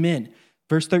 Amen.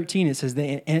 Verse 13, it says,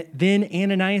 Then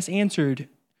Ananias answered,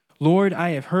 Lord, I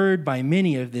have heard by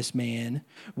many of this man,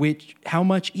 how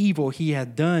much evil he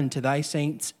hath done to thy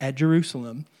saints at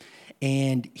Jerusalem.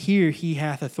 And here he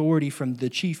hath authority from the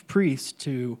chief priests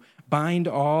to bind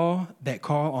all that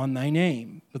call on thy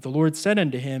name. But the Lord said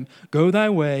unto him, Go thy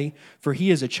way, for he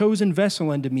is a chosen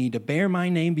vessel unto me to bear my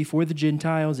name before the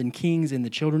Gentiles and kings and the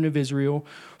children of Israel.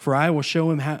 For I will show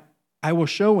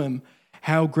him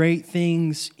how great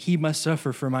things he must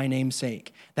suffer for my name's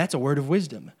sake. That's a word of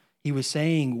wisdom. He was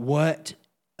saying what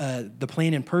the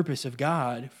plan and purpose of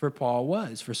God for Saul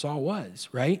was,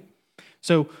 right?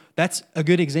 So that's a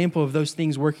good example of those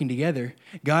things working together.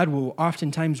 God will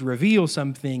oftentimes reveal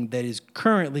something that is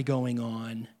currently going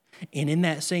on, and in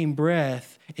that same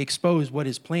breath, expose what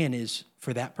his plan is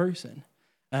for that person.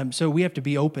 So we have to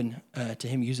be open to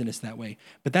him using us that way.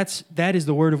 But that is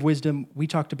the word of wisdom. We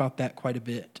talked about that quite a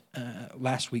bit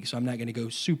last week, so I'm not going to go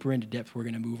super into depth. We're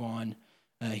going to move on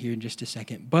here in just a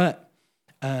second. But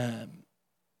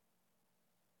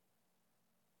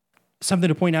something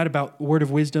to point out about word of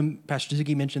wisdom, Pastor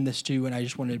Ziggy mentioned this too, and I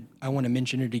want to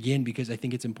mention it again because I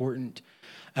think it's important.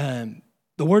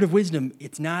 The word of wisdom,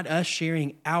 it's not us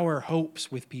sharing our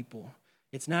hopes with people.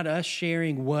 It's not us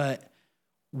sharing what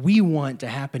we want to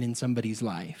happen in somebody's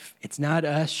life. It's not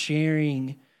us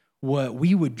sharing what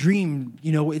we would dream.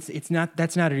 That's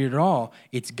not it at all.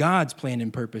 It's God's plan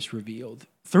and purpose revealed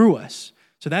through us.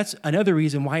 So that's another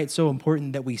reason why it's so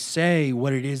important that we say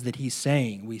what it is that he's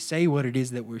saying. We say what it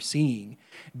is that we're seeing,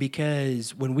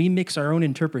 because when we mix our own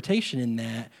interpretation in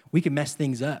that, we can mess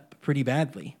things up pretty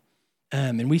badly.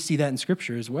 And we see that in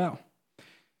Scripture as well.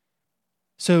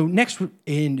 So next,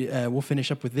 we'll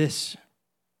finish up with this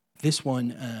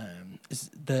one,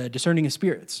 is the discerning of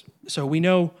spirits. So we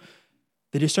know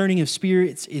the discerning of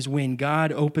spirits is when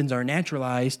God opens our natural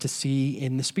eyes to see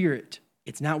in the Spirit.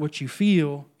 It's not what you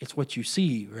feel, it's what you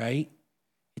see, right?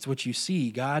 It's what you see.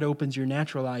 God opens your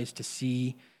natural eyes to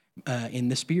see in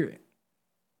the Spirit.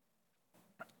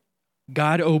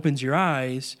 God opens your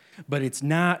eyes, but it's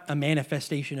not a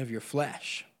manifestation of your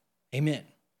flesh. Amen.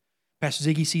 Pastor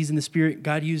Ziggy sees in the Spirit.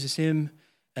 God uses him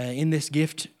in this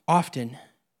gift often,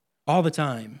 all the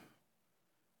time.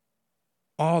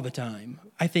 All the time.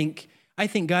 I think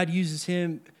God uses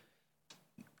him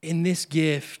in this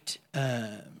gift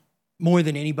more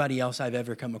than anybody else I've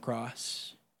ever come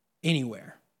across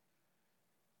anywhere.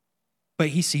 But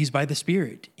he sees by the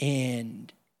Spirit.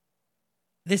 And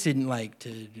this isn't like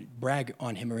to brag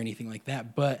on him or anything like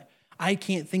that, but I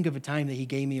can't think of a time that he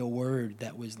gave me a word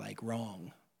that was like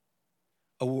wrong.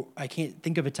 I can't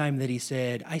think of a time that he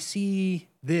said, I see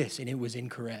this, and it was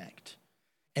incorrect.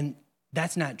 And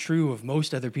that's not true of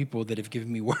most other people that have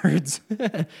given me words.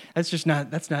 That's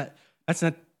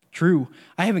not true.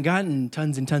 I haven't gotten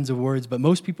tons and tons of words, but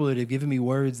most people that have given me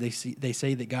words, they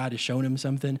say that God has shown him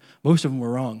something. Most of them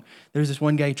were wrong. There's this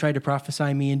one guy who tried to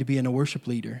prophesy me into being a worship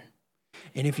leader.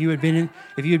 And if you had been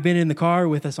in the car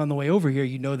with us on the way over here,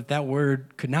 you know that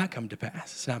word could not come to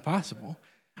pass. It's not possible.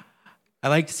 I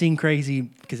like to sing crazy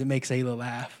because it makes Ayla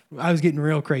laugh. I was getting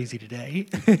real crazy today.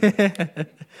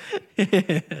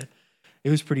 It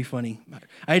was pretty funny.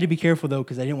 I had to be careful, though,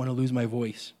 because I didn't want to lose my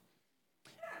voice.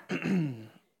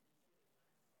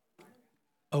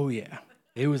 Oh, yeah.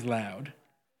 It was loud.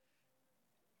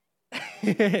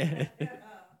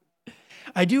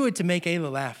 I do it to make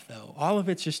Ayla laugh, though. All of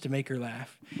it's just to make her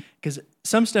laugh. Because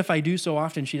some stuff I do so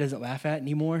often she doesn't laugh at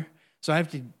anymore. So I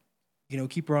have to,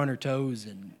 keep her on her toes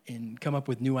and come up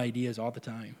with new ideas all the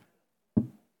time.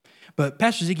 But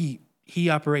Pastor Ziggy, he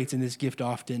operates in this gift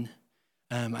often.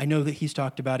 I know that he's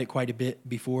talked about it quite a bit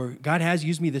before. God has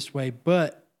used me this way,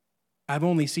 but I've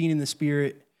only seen in the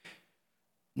Spirit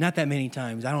not that many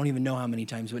times. I don't even know how many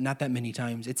times, but not that many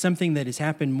times. It's something that has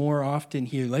happened more often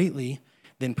here lately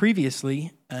than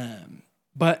previously,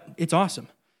 but it's awesome.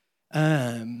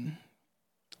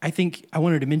 I think I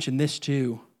wanted to mention this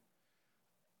too,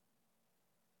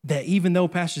 that even though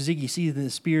Pastor Ziggy sees in the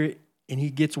Spirit and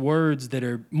he gets words that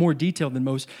are more detailed than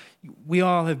most, we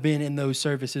all have been in those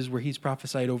services where he's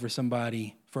prophesied over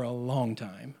somebody for a long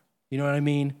time. You know what I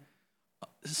mean?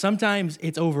 Sometimes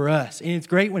it's over us, and it's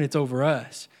great when it's over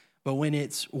us, but when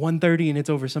it's 1:30 and it's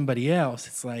over somebody else,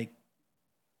 it's like,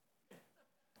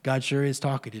 God sure is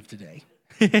talkative today.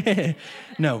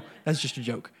 No, that's just a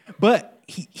joke. But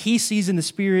he sees in the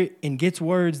Spirit and gets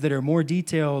words that are more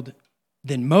detailed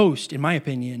than most, in my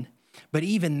opinion. But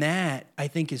even that, I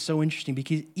think, is so interesting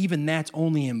because even that's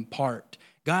only in part.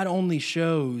 God only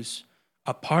shows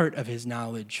a part of his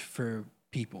knowledge for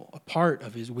people, a part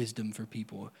of his wisdom for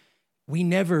people. We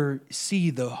never see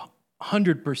the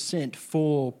 100%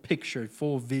 full picture,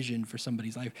 full vision for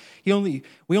somebody's life. We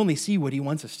only see what he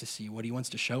wants us to see, what he wants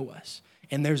to show us.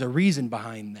 And there's a reason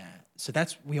behind that. So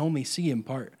we only see in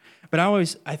part. But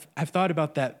I've thought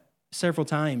about that several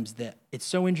times, that it's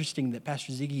so interesting that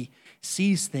Pastor Ziggy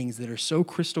sees things that are so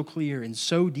crystal clear and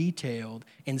so detailed,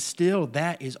 and still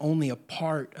that is only a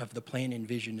part of the plan and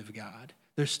vision of God.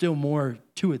 There's still more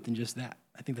to it than just that.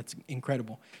 I think that's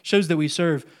incredible. Shows that we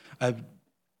serve a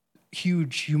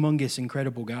huge, humongous,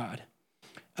 incredible God.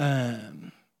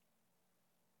 And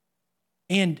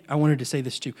I wanted to say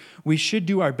this too. We should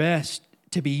do our best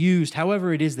to be used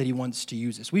however it is that he wants to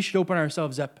use us. We should open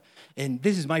ourselves up, and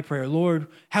this is my prayer, Lord,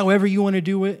 however you want to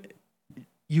do it,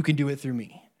 you can do it through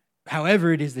me.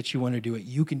 However it is that you want to do it,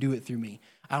 you can do it through me.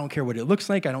 I don't care what it looks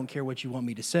like. I don't care what you want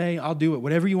me to say. I'll do it.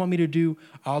 Whatever you want me to do,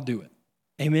 I'll do it.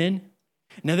 Amen?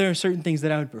 Now, there are certain things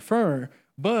that I would prefer,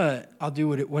 but I'll do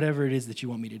whatever it is that you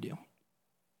want me to do.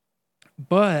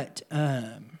 But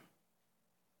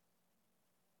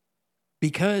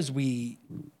because we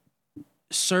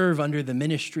serve under the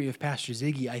ministry of Pastor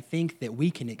Ziggy, I think that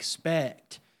we can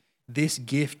expect this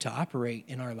gift to operate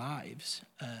in our lives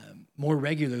more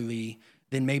regularly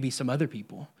than maybe some other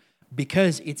people.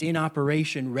 Because it's in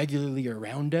operation regularly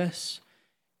around us,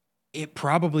 it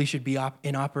probably should be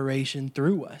in operation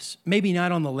through us. Maybe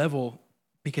not on the level,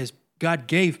 because God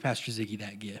gave Pastor Ziggy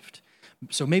that gift.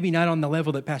 So maybe not on the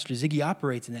level that Pastor Ziggy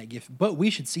operates in that gift, but we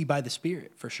should see by the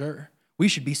Spirit for sure. We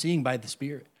should be seeing by the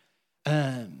Spirit.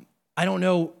 I don't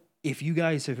know if you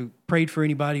guys have prayed for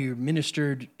anybody or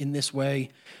ministered in this way.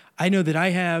 I know that I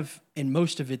have, and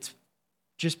most of it's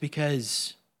just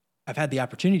because I've had the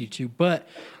opportunity to, but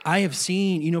I have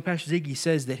seen, Pastor Ziggy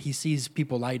says that he sees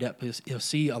people light up. He'll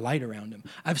see a light around him.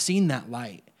 I've seen that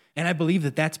light. And I believe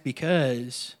that that's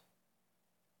because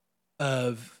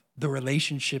of the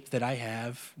relationship that I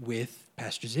have with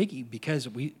Pastor Ziggy, because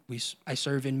I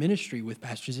serve in ministry with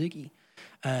Pastor Ziggy.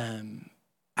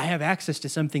 I have access to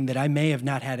something that I may have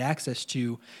not had access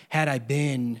to had I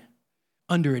been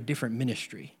under a different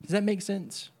ministry. Does that make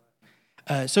sense?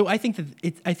 So I think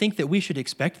that we should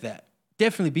expect that.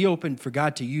 Definitely be open for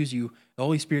God to use you, the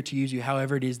Holy Spirit to use you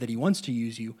however it is that he wants to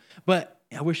use you. But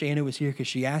I wish Anna was here because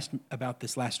she asked about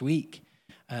this last week.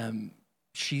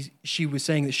 She was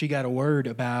saying that she got a word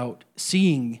about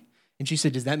seeing, and she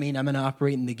said, does that mean I'm going to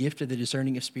operate in the gift of the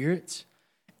discerning of spirits?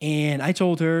 And I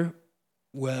told her,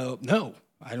 well, no,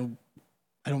 I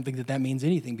don't think that means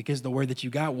anything, because the word that you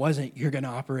got wasn't you're going to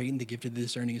operate in the gift of the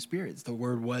discerning of spirits. The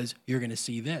word was you're going to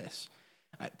see this.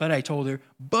 But I told her,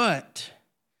 but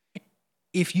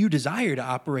if you desire to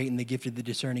operate in the gift of the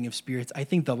discerning of spirits, I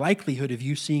think the likelihood of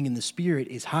you seeing in the Spirit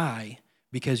is high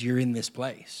because you're in this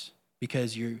place,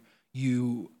 because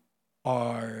you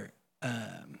are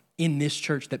in this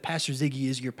church, that Pastor Ziggy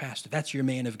is your pastor. That's your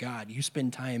man of God. You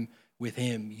spend time with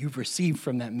him. You've received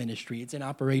from that ministry. It's in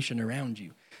operation around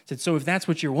you. So if that's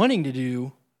what you're wanting to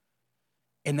do,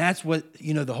 and that's what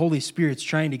the Holy Spirit's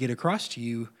trying to get across to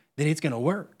you, then it's going to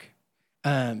work.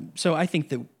 So I think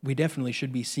that we definitely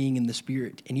should be seeing in the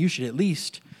Spirit, and you should at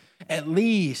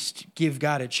least give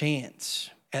God a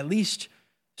chance. At least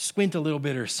squint a little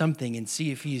bit or something and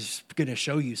see if he's going to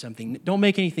show you something. Don't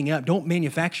make anything up. Don't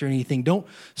manufacture anything. Don't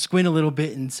squint a little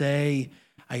bit and say,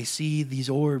 I see these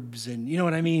orbs, and you know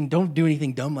what I mean? Don't do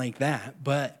anything dumb like that,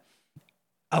 but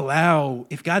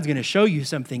if God's going to show you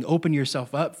something, open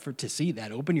yourself up to see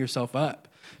that. Open yourself up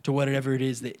to whatever it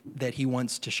is that he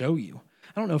wants to show you.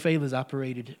 I don't know if Ayla's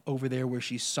operated over there where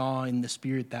she saw in the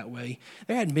Spirit that way.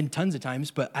 There hadn't been tons of times,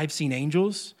 but I've seen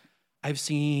angels. I've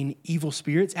seen evil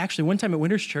spirits. Actually, one time at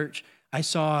Winter's Church, I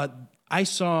saw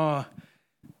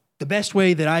the best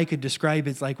way that I could describe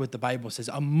it's like what the Bible says,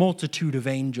 a multitude of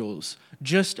angels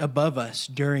just above us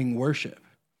during worship.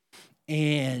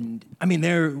 And I mean,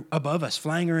 they're above us,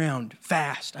 flying around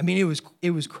fast. I mean, it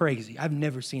was crazy. I've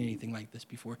never seen anything like this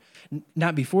before.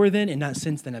 Not before then, and not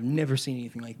since then. I've never seen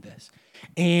anything like this.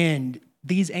 And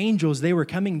these angels, they were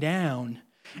coming down,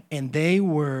 and they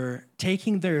were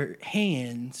taking their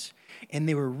hands, and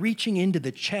they were reaching into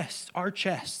the chest, our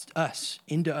chest,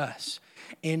 into us,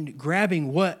 and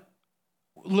grabbing what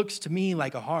looks to me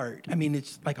like a heart. I mean,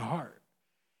 it's like a heart,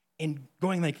 and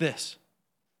going like this.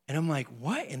 And I'm like,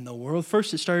 what in the world?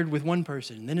 First, it started with one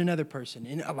person, and then another person.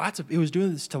 And it was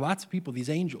doing this to lots of people, these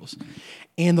angels.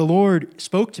 And the Lord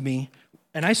spoke to me,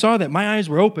 and I saw that my eyes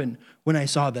were open when I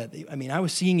saw that. I mean, I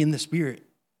was seeing in the Spirit.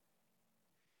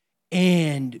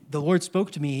 And the Lord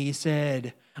spoke to me. He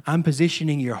said, I'm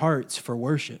positioning your hearts for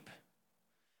worship.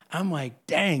 I'm like,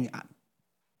 dang,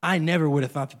 I never would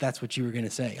have thought that that's what you were going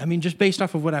to say. I mean, just based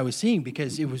off of what I was seeing,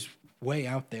 because it was way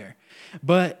out there.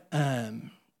 But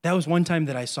that was one time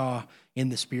that I saw in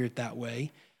the Spirit that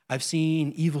way. I've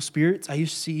seen evil spirits. I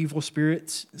used to see evil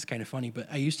spirits. It's kind of funny, but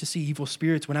I used to see evil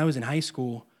spirits when I was in high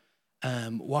school.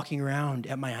 Walking around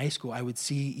at my high school, I would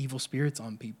see evil spirits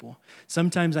on people.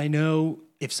 Sometimes I know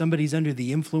if somebody's under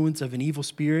the influence of an evil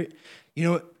spirit.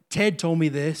 Ted told me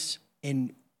this,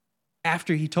 and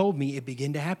after he told me, it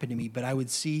began to happen to me. But I would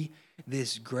see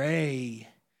this gray,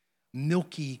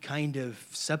 milky kind of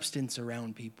substance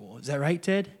around people. Is that right,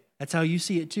 Ted? That's how you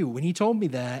see it too. When he told me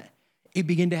that, it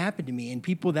began to happen to me. And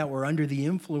people that were under the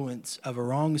influence of a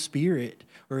wrong spirit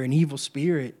or an evil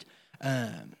spirit,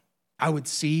 I would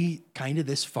see kind of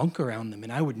this funk around them,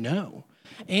 and I would know.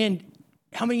 And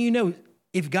how many of you know,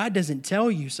 if God doesn't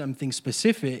tell you something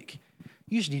specific,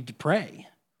 you just need to pray,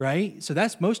 right? So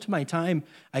that's most of my time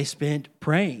I spent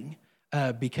praying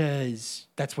because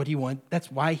that's what he wants.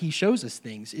 That's why he shows us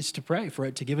things, is to pray, for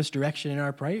it to give us direction in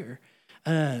our prayer.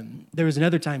 There was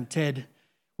another time, Ted,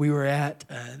 we were at,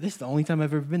 this is the only time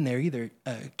I've ever been there either,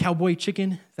 Cowboy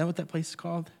Chicken. Is that what that place is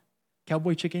called?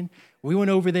 Cowboy Chicken. We went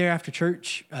over there after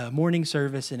church, morning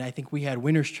service, and I think we had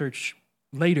Winter's Church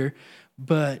later,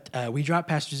 but we dropped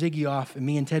Pastor Ziggy off, and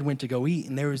me and Ted went to go eat,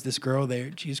 and there was this girl there,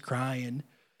 and she's crying.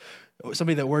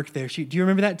 somebody that worked there. Do you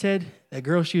remember that, Ted? That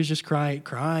girl, she was just crying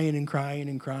and crying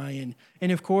and crying.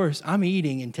 And of course, I'm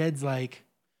eating, and Ted's like,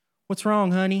 "What's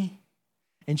wrong, honey?"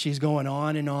 And she's going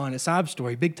on and on, a sob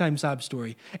story, big time sob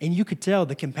story. And you could tell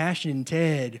the compassion in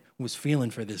Ted was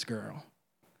feeling for this girl.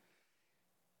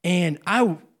 And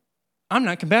I'm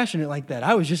not compassionate like that.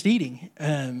 I was just eating.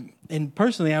 And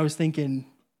personally, I was thinking,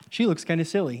 she looks kind of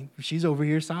silly. She's over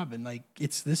here sobbing. Like,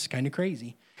 this is kind of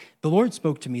crazy. The Lord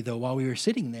spoke to me, though, while we were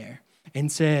sitting there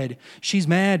and said, she's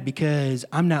mad because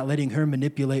I'm not letting her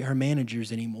manipulate her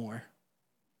managers anymore.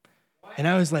 And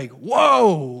I was like,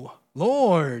 whoa,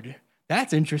 Lord.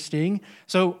 That's interesting.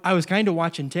 So I was kind of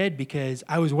watching Ted because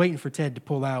I was waiting for Ted to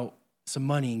pull out some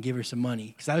money and give her some money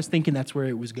because I was thinking that's where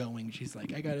it was going. She's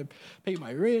like, I got to pay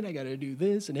my rent. I got to do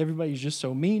this. And everybody's just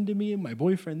so mean to me and my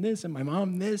boyfriend this and my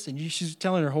mom this. And she's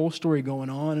telling her whole story going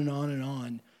on and on and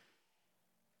on.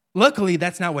 Luckily,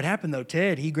 that's not what happened, though.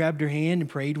 Ted, he grabbed her hand and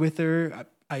prayed with her.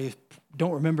 I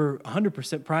don't remember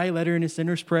 100%, probably led her in a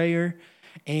sinner's prayer.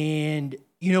 And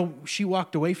she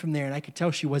walked away from there, and I could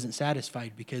tell she wasn't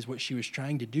satisfied because what she was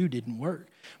trying to do didn't work.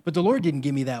 But the Lord didn't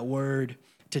give me that word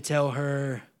to tell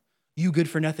her, you good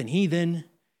for nothing heathen.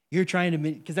 You're trying to,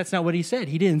 because that's not what he said.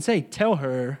 He didn't say, tell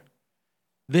her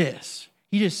this.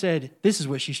 He just said, this is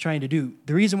what she's trying to do.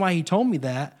 The reason why he told me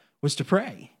that was to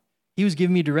pray. He was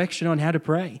giving me direction on how to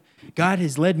pray. God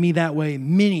has led me that way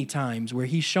many times where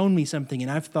he's shown me something, and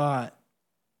I've thought,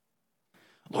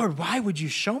 Lord, why would you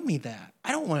show me that?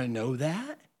 I don't want to know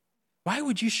that. Why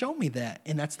would you show me that?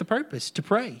 And that's the purpose, to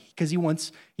pray, because he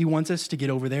wants us to get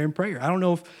over there in prayer. I don't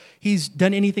know if he's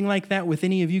done anything like that with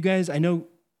any of you guys. I know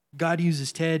God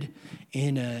uses Ted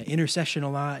in intercession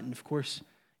a lot, and of course,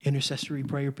 intercessory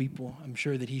prayer people. I'm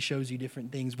sure that he shows you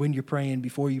different things when you're praying,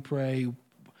 before you pray,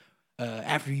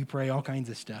 after you pray, all kinds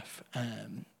of stuff.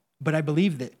 But I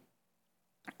believe that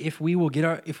if we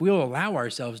will allow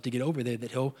ourselves to get over there,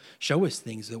 that he'll show us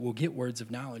things, that we'll get words of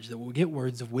knowledge, that we'll get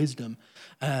words of wisdom,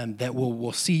 that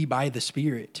we'll see by the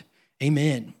Spirit.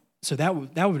 Amen. So that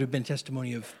would have been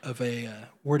testimony of a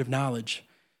word of knowledge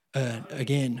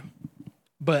again.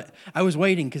 But I was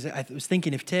waiting because I was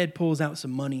thinking if Ted pulls out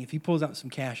some money, if he pulls out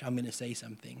some cash, I'm going to say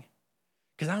something.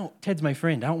 Because Ted's my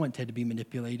friend. I don't want Ted to be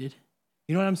manipulated.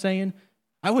 You know what I'm saying?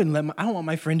 I don't want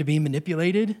my friend to be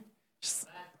manipulated.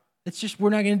 We're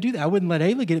not going to do that. I wouldn't let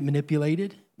Ayla get it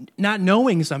manipulated, not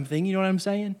knowing something, you know what I'm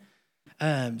saying?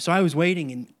 So I was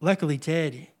waiting, and luckily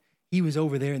Ted, he was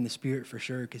over there in the Spirit for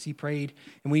sure, because he prayed,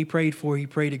 and when he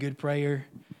prayed a good prayer,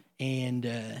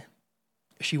 and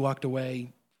she walked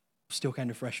away still kind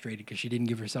of frustrated because she didn't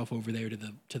give herself over there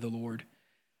to the Lord.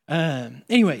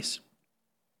 Anyways,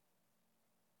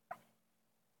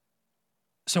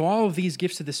 so all of these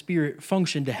gifts of the Spirit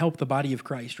function to help the body of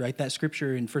Christ, right? That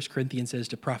scripture in 1 Corinthians says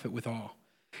to profit with all.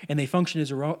 And they function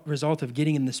as a result of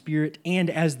getting in the Spirit and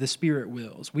as the Spirit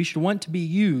wills. We should want to be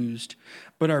used,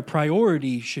 but our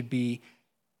priority should be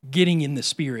getting in the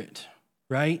Spirit,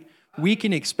 right? We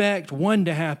can expect one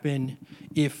to happen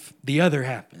if the other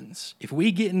happens. If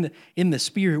we get in the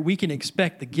Spirit, we can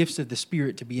expect the gifts of the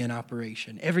Spirit to be in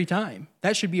operation every time.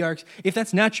 That should be if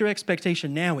that's not your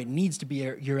expectation now, it needs to be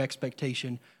your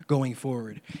expectation going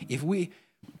forward.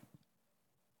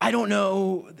 I don't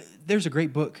know, there's a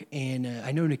great book, and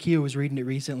I know Nakia was reading it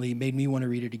recently, made me want to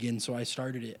read it again, so I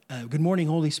started it. Good Morning,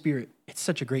 Holy Spirit. It's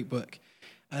such a great book.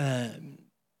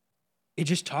 It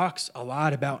just talks a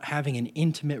lot about having an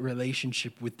intimate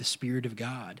relationship with the Spirit of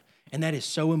God. And that is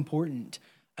so important.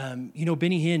 Benny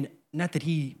Hinn, not that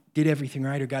he did everything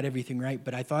right or got everything right,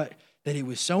 but I thought that it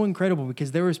was so incredible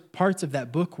because there was parts of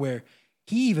that book where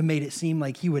he even made it seem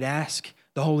like he would ask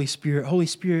the Holy Spirit,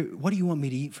 what do you want me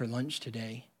to eat for lunch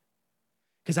today?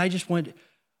 Because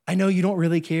I know you don't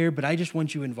really care, but I just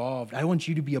want you involved. I want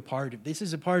you to be a part of this.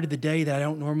 Is a part of the day that I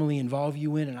don't normally involve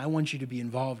you in, and I want you to be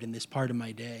involved in this part of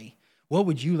my day. What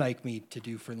would you like me to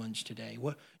do for lunch today?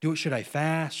 Should I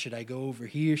fast? Should I go over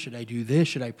here? Should I do this?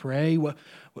 Should I pray?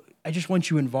 I just want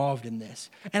you involved in this.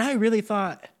 And I really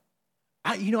thought,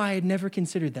 I had never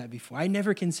considered that before. I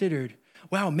never considered,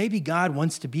 wow, maybe God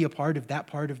wants to be a part of that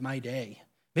part of my day.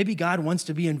 Maybe God wants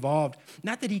to be involved.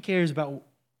 Not that he cares about,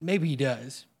 maybe he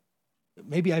does.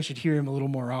 Maybe I should hear him a little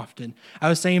more often. I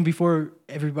was saying before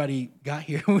everybody got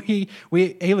here,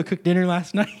 Ayla cooked dinner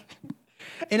last night.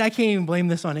 And I can't even blame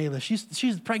this on Ayla. She's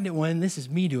the pregnant one. This is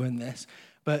me doing this.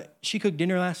 But she cooked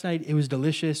dinner last night. It was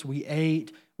delicious. We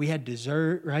ate. We had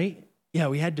dessert, right? Yeah,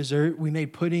 we had dessert. We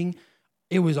made pudding.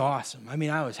 It was awesome. I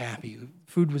mean, I was happy.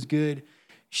 Food was good.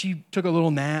 She took a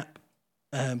little nap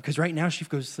because right now she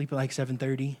goes to sleep at like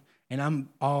 7:30. And I'm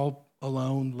all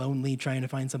alone, lonely, trying to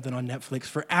find something on Netflix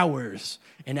for hours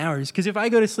and hours. Because if I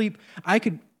go to sleep, I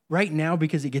could right now,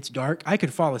 because it gets dark, I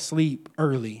could fall asleep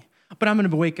early, but I'm going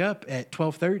to wake up at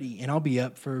 12:30 and I'll be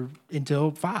up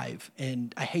until 5.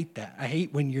 And I hate that. I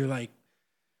hate when you're like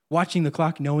watching the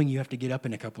clock knowing you have to get up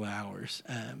in a couple of hours.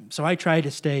 So I try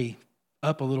to stay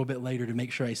up a little bit later to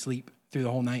make sure I sleep through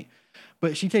the whole night.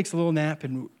 But she takes a little nap,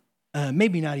 and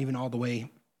maybe not even all the way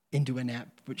into a nap,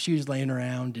 but she was laying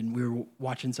around and we were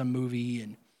watching some movie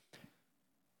and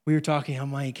we were talking.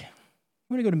 I'm like, you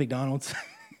want to go to McDonald's?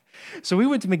 So we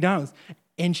went to McDonald's,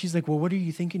 and she's like, well, what are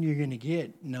you thinking you're going to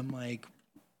get? And I'm like,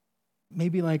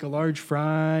 maybe like a large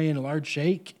fry and a large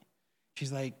shake.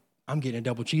 She's like, I'm getting a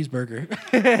double cheeseburger.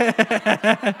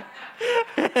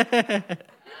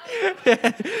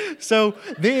 So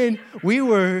then we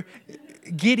were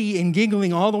giddy and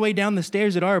giggling all the way down the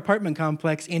stairs at our apartment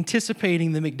complex,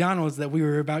 anticipating the McDonald's that we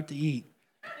were about to eat.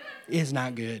 It's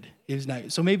not good. It's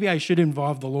not. So maybe I should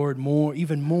involve the Lord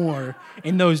even more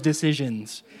in those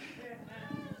decisions.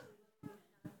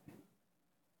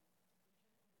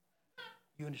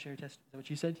 You want to share a testimony? Is that what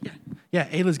you said? Yeah. Yeah,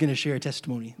 Ayla's going to share a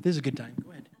testimony. This is a good time.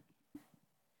 Go ahead.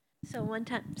 So one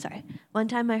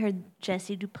time I heard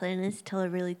Jesse Duplantis tell a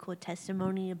really cool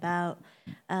testimony about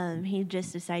he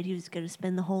just decided he was going to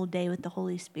spend the whole day with the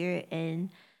Holy Spirit, and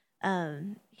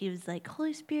he was like,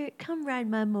 Holy Spirit, come ride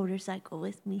my motorcycle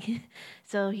with me.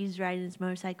 So he's riding his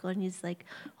motorcycle, and he's like,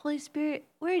 Holy Spirit,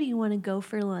 where do you want to go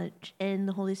for lunch? And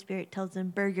the Holy Spirit tells him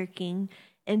Burger King,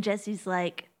 and Jesse's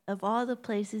like, of all the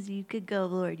places you could go,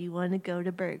 Lord, you want to go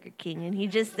to Burger King. And he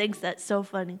just thinks that's so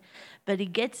funny. But he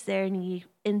gets there and he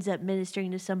ends up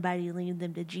ministering to somebody and leading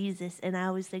them to Jesus. And I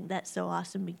always think that's so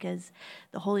awesome because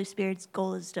the Holy Spirit's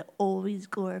goal is to always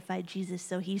glorify Jesus.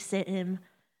 So he sent him.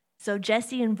 So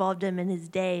Jesse involved him in his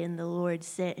day, and the Lord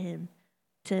sent him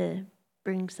to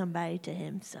bring somebody to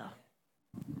him. So.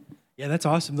 Yeah, that's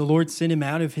awesome. The Lord sent him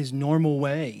out of his normal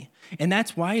way. And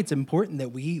that's why it's important that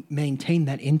we maintain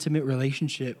that intimate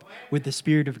relationship with the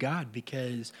Spirit of God,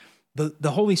 because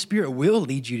the Holy Spirit will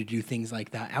lead you to do things like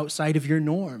that outside of your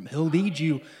norm. He'll lead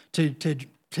you to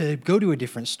go to a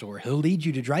different store. He'll lead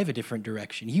you to drive a different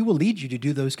direction. He will lead you to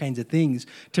do those kinds of things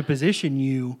to position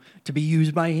you to be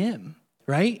used by him,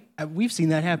 right? We've seen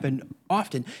that happen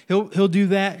often. He'll do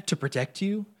that to protect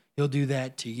you. He'll do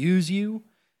that to use you.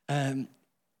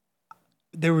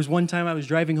 There was one time I was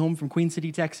driving home from Queen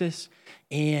City, Texas,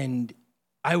 and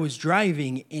I was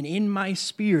driving, and in my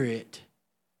spirit,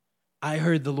 I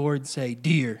heard the Lord say,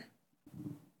 deer.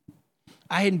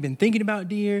 I hadn't been thinking about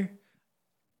deer.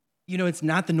 You know, it's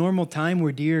not the normal time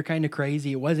where deer are kind of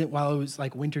crazy. It wasn't while it was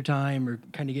like wintertime or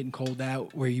kind of getting cold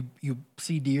out where you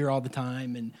see deer all the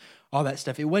time and all that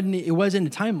stuff. It wasn't a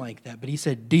time like that, but he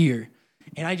said deer.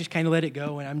 And I just kind of let it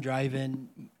go, and I'm driving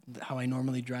how I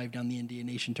normally drive down the Indian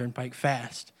Nation Turnpike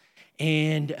fast.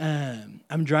 And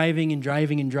I'm driving.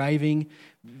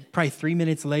 Probably 3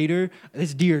 minutes later,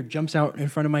 this deer jumps out in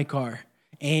front of my car.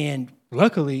 And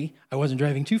luckily, I wasn't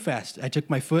driving too fast. I took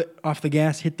my foot off the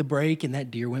gas, hit the brake, and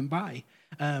that deer went by.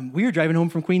 We were driving home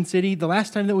from Queen City the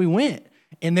last time that we went,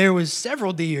 and there was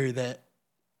several deer that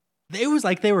it was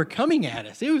like they were coming at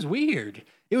us. It was weird.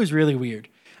 It was really weird.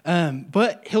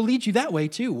 But he'll lead you that way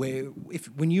too, where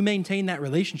when you maintain that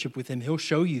relationship with him, he'll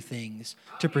show you things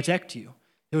to protect you.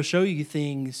 He'll show you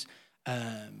things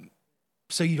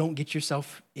so you don't get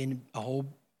yourself in a whole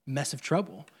mess of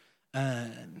trouble.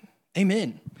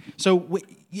 Amen. So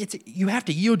you have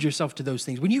to yield yourself to those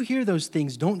things. When you hear those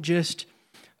things, don't just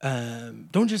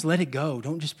let it go.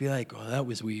 Don't just be like, oh, that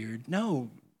was weird. No,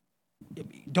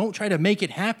 don't try to make it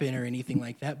happen or anything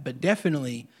like that, but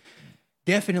definitely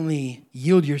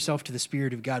yield yourself to the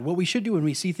Spirit of God. What we should do when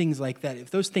we see things like that, if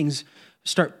those things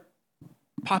start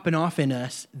popping off in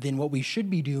us, then what we should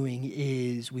be doing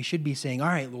is we should be saying, all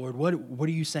right, Lord, what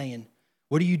are you saying?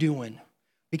 What are you doing?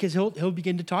 Because he'll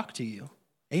begin to talk to you.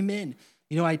 Amen.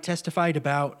 You know, I testified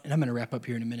about, and I'm going to wrap up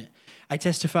here in a minute. I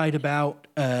testified about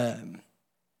the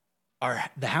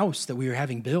house that we were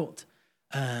having built.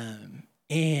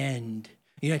 And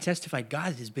you know, I testified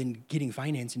God has been getting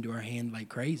finance into our hand like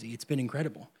crazy. It's been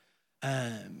incredible.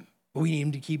 We need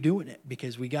him to keep doing it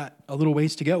because we got a little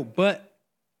ways to go. But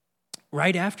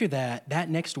right after that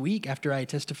next week, after I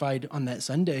testified on that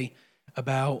Sunday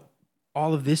about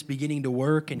all of this beginning to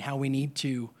work and how we need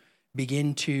to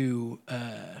begin to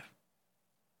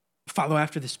follow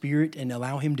after the Spirit and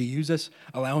allow him to use us,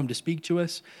 allow him to speak to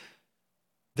us,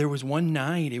 there was one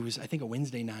night, it was, I think, a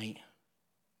Wednesday night.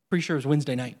 Pretty sure it was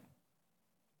Wednesday night.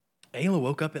 Ayla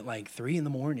woke up at like 3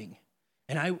 a.m.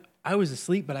 And I was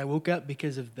asleep, but I woke up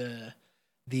because of the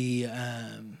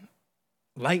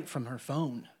light from her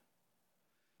phone.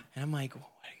 And I'm like,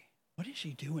 what is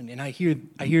she doing? And I hear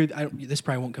this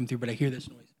probably won't come through, but I hear this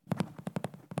noise.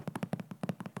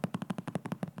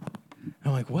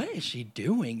 I'm like, what is she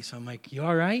doing? So I'm like, you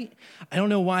all right? I don't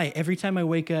know why. Every time I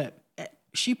wake up,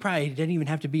 she probably didn't even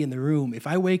have to be in the room. If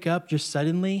I wake up just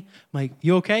suddenly, I'm like,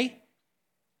 you okay?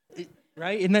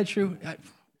 Right? Isn't that true?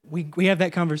 We have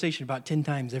that conversation about 10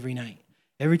 times every night.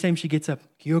 Every time she gets up,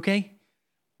 you okay?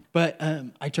 But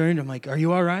I turned, I'm like, are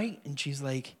you all right? And she's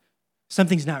like,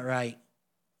 something's not right.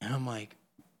 And I'm like,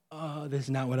 oh, this is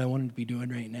not what I wanted to be doing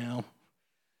right now.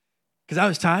 Because I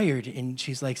was tired, and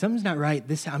she's like, something's not right.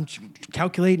 I'm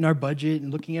calculating our budget and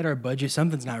looking at our budget.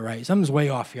 Something's not right. Something's way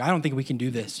off here. I don't think we can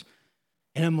do this.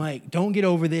 And I'm like, don't get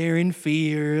over there in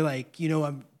fear. Like,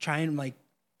 I'm trying, like,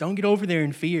 don't get over there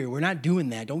in fear. We're not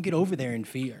doing that. Don't get over there in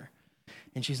fear.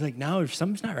 And she's like, no,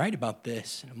 something's not right about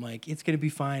this. And I'm like, it's going to be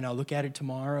fine. I'll look at it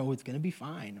tomorrow. It's going to be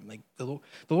fine. I'm like, the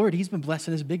Lord, he's been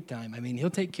blessing us big time. I mean, he'll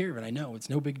take care of it. I know. It's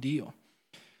no big deal.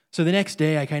 So the next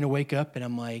day, I kind of wake up, and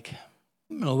I'm like,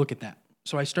 I'm going to look at that.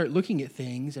 So I start looking at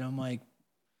things, and I'm like,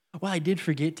 well, I did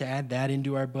forget to add that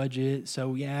into our budget.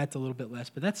 So, yeah, it's a little bit less,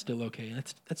 but that's still okay.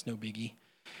 That's no biggie.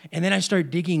 And then I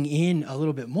start digging in a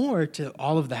little bit more to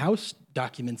all of the house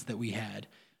documents that we had.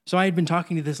 So I had been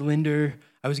talking to this lender.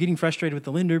 I was getting frustrated with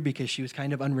the lender because she was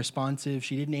kind of unresponsive.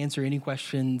 She didn't answer any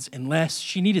questions unless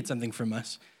she needed something from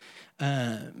us.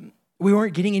 We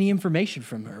weren't getting any information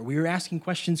from her. We were asking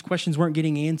questions. Questions weren't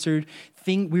getting answered.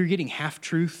 We were getting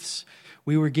half-truths.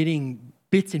 We were getting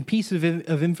bits and pieces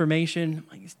of information.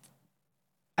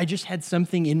 I just had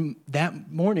something in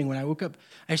that morning when I woke up.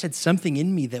 I just had something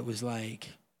in me that was like,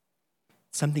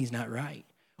 something's not right.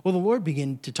 Well, the Lord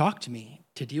began to talk to me,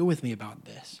 to deal with me about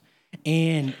this.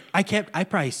 And I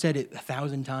probably said it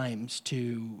 1,000 times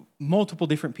to multiple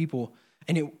different people.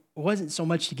 And it wasn't so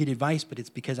much to get advice, but it's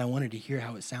because I wanted to hear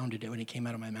how it sounded when it came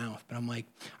out of my mouth. But I'm like,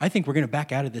 I think we're going to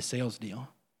back out of this sales deal.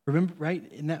 Remember, right?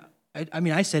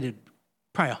 I said it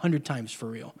probably 100 times for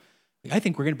real. I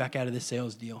think we're going to back out of this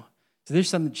sales deal. So there's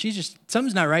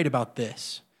something's not right about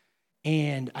this.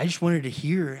 And I just wanted to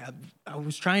hear. I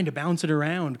was trying to bounce it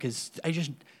around because I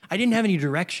didn't have any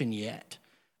direction yet.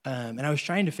 And I was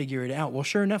trying to figure it out. Well,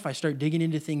 sure enough, I start digging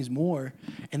into things more.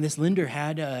 And this lender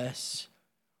had us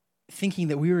thinking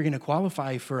that we were going to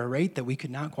qualify for a rate that we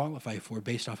could not qualify for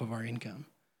based off of our income.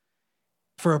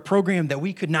 For a program that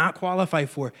we could not qualify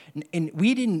for. And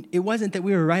it wasn't that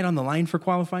we were right on the line for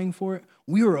qualifying for it.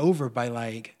 We were over by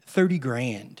like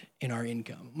 $30,000 in our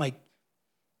income. Like,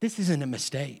 this isn't a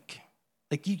mistake.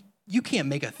 Like, you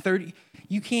can't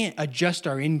you can't adjust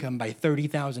our income by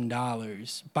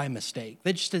 $30,000 by mistake.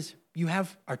 That just is, you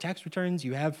have our tax returns,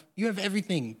 you have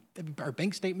everything, our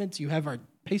bank statements, you have our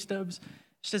pay stubs.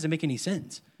 It just doesn't make any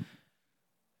sense.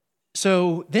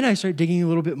 So then I started digging a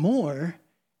little bit more,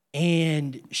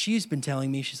 and she's been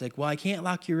telling me, she's like, well, I can't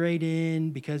lock your rate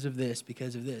in because of this.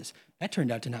 That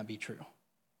turned out to not be true.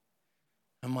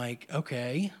 I'm like,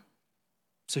 okay.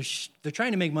 So they're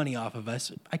trying to make money off of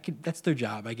us. That's their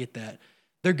job. I get that.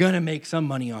 They're going to make some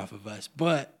money off of us,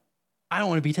 but I don't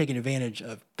want to be taking advantage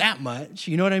of that much.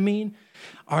 You know what I mean?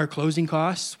 Our closing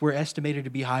costs were estimated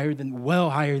to be well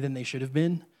higher than they should have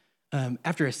been.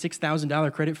 After a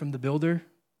 $6,000 credit from the builder,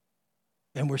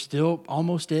 and we're still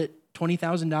almost at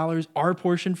 $20,000, our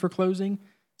portion for closing,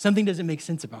 something doesn't make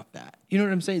sense about that. You know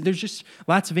what I'm saying? There's just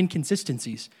lots of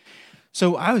inconsistencies.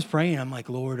 So I was praying. I'm like,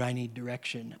 Lord, I need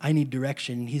direction.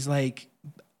 He's like,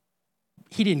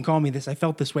 he didn't call me this. I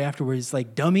felt this way afterwards.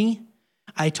 Like, dummy,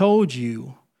 I told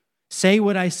you, say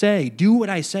what I say, do what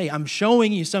I say. I'm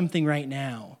showing you something right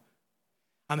now.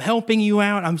 I'm helping you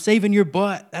out. I'm saving your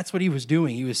butt. That's what he was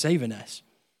doing. He was saving us.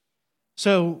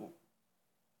 So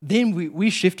then we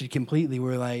shifted completely.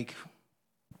 We're like,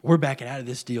 we're backing out of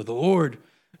this deal. The Lord,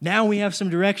 now we have some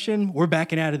direction. We're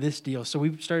backing out of this deal. So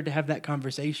we started to have that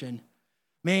conversation.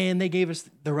 Man, they gave us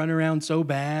the runaround so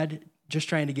bad, just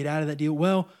trying to get out of that deal.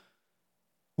 Well,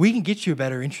 we can get you a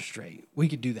better interest rate. We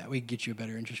could do that. We could get you a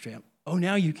better interest rate. Oh,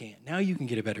 now you can. Now you can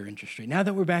get a better interest rate. Now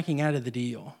that we're backing out of the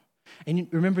deal. And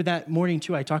remember that morning,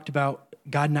 too, I talked about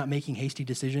God not making hasty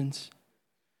decisions.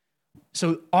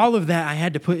 So all of that I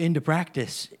had to put into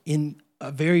practice in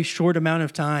a very short amount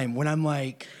of time when I'm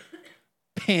like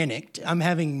panicked. I'm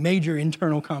having major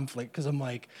internal conflict because I'm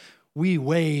like, we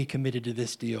way committed to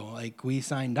this deal. Like, we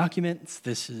signed documents.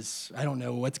 I don't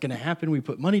know what's going to happen. We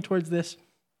put money towards this.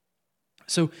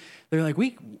 So they're like,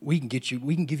 we can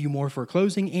give you more for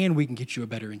closing, and we can get you a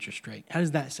better interest rate. How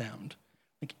does that sound?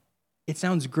 Like, it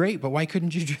sounds great, but why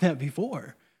couldn't you do that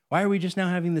before? Why are we just now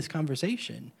having this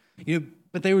conversation?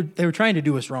 But they were trying to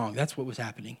do us wrong. That's what was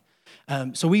happening.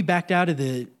 So we backed out of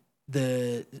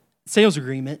the sales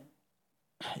agreement.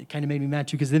 It kind of made me mad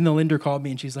too, because then the lender called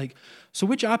me and she's like, so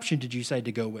which option did you decide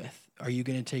to go with? Are you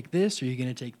going to take this or are you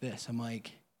going to take this? I'm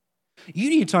like, you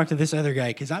need to talk to this other guy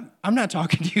because I'm not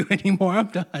talking to you anymore. I'm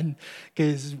done.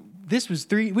 Because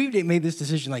we made this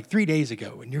decision like 3 days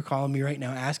ago, and you're calling me right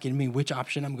now asking me which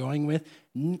option I'm going with.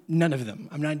 None of them.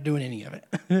 I'm not doing any of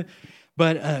it.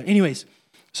 But anyways,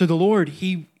 so the Lord,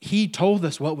 he told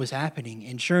us what was happening,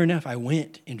 and sure enough, I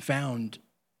went and found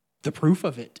the proof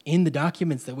of it in the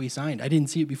documents that we signed. I didn't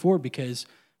see it before because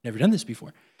I've never done this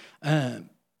before.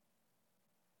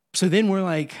 So then we're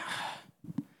like,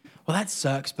 well, that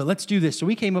sucks, but let's do this. So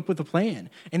we came up with a plan.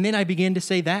 And then I began to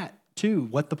say that too,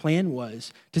 what the plan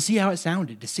was, to see how it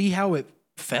sounded, to see how it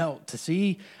felt, to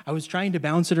see. I was trying to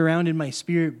bounce it around in my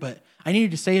spirit, but I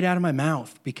needed to say it out of my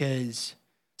mouth because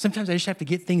sometimes I just have to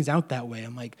get things out that way.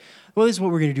 I'm like, well, this is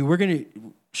what we're going to do. We're going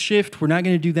to shift. We're not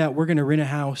going to do that. We're going to rent a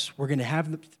house.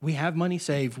 We have money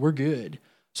saved. We're good.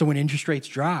 So when interest rates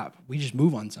drop, we just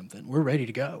move on something. We're ready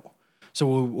to go.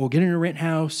 So we'll get in a rent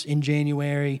house in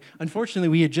January. Unfortunately,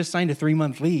 we had just signed a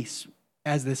 3-month lease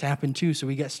as this happened too, so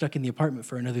we got stuck in the apartment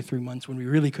for another 3 months when we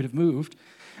really could have moved.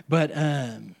 But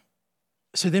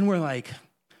so then we're like,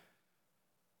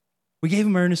 we gave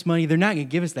them earnest money. They're not going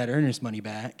to give us that earnest money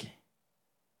back.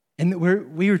 And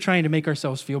we were trying to make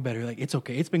ourselves feel better. Like, it's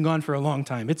okay. It's been gone for a long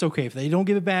time. It's okay. If they don't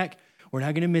give it back, we're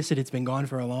not going to miss it. It's been gone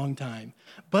for a long time.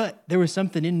 But there was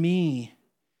something in me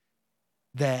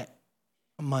that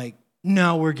I'm like,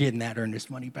 no, we're getting that earnest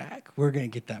money back. We're going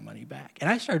to get that money back. And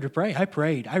I started to pray. I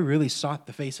prayed. I really sought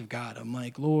the face of God. I'm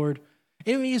like, Lord,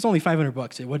 it's only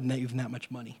 $500. It wasn't even that much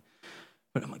money.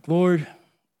 But I'm like, Lord,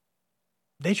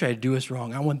 they tried to do us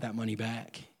wrong. I want that money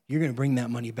back. You're going to bring that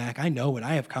money back. I know it.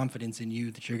 I have confidence in you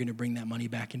that you're going to bring that money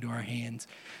back into our hands.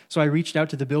 So I reached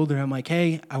out to the builder. I'm like,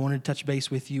 hey, I wanted to touch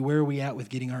base with you. Where are we at with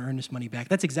getting our earnest money back?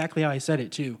 That's exactly how I said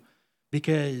it too,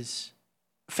 because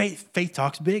faith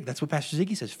talks big. That's what Pastor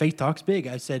Ziggy says. Faith talks big.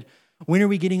 I said, when are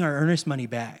we getting our earnest money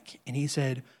back? And he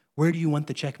said, where do you want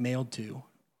the check mailed to?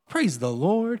 Praise the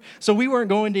Lord. So we weren't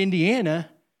going to Indiana,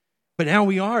 but now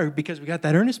we are because we got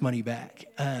that earnest money back.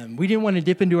 We didn't want to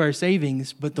dip into our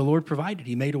savings, but the Lord provided.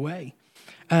 He made a way.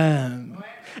 And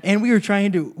we were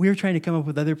trying to come up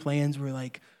with other plans.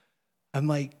 I'm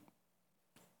like,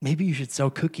 maybe you should sell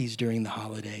cookies during the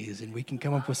holidays and we can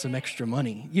come up with some extra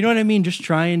money. You know what I mean? Just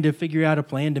trying to figure out a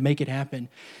plan to make it happen.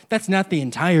 That's not the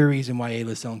entire reason why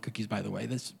Ayla's selling cookies, by the way.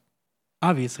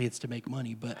 Obviously it's to make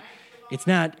money, but it's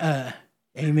not,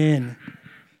 amen.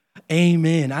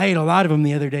 Amen. I ate a lot of them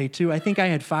the other day too. I think I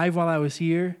had 5 while I was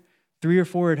here, 3 or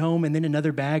 4 at home, and then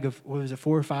another bag of,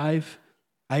 4 or 5?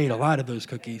 I ate a lot of those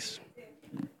cookies.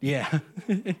 Yeah.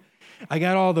 I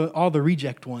got all the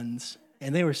reject ones,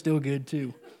 and they were still good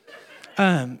too.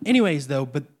 Anyways, though,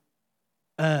 but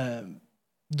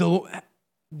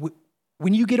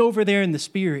when you get over there in the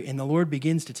Spirit and the Lord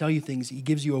begins to tell you things, He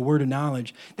gives you a word of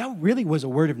knowledge. That really was a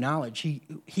word of knowledge.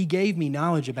 He gave me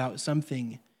knowledge about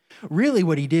something. Really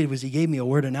what He did was He gave me a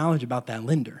word of knowledge about that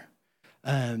lender.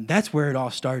 That's where it all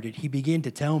started. He began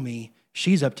to tell me,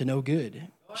 she's up to no good.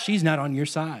 She's not on your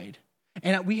side.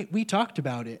 And we talked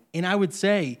about it. And I would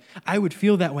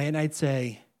feel that way, and I'd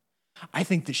say, I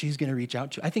think that she's going to reach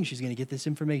out to. I think she's going to get this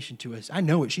information to us. I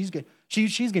know it. She's going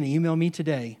to email me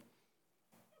today.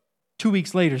 2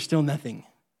 weeks later, still nothing.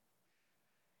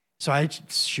 So I'd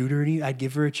shoot her. I'd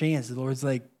give her a chance. The Lord's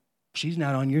like, she's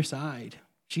not on your side.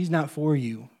 She's not for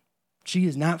you. She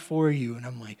is not for you. And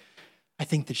I'm like, I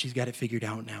think that she's got it figured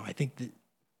out now. I think that,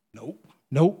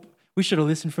 nope. We should have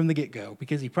listened from the get-go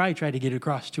because He probably tried to get it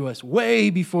across to us way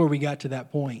before we got to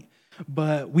that point.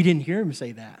 But we didn't hear Him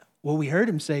say that. What we heard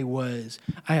Him say was,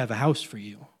 I have a house for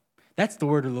you. That's the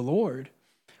word of the Lord.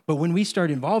 But when we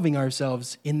start involving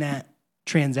ourselves in that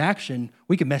transaction,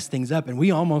 we can mess things up, and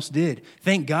we almost did.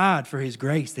 Thank God for His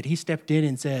grace that He stepped in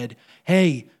and said,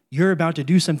 hey, you're about to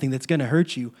do something that's going to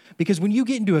hurt you. Because when you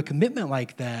get into a commitment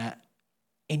like that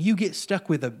and you get stuck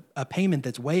with a payment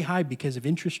that's way high because of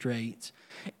interest rates,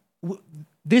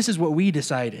 this is what we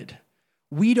decided.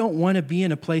 We don't want to be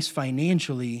in a place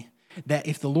financially that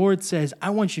if the Lord says, I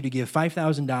want you to give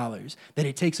 $5,000, that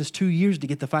it takes us 2 years to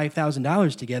get the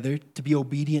 $5,000 together to be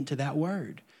obedient to that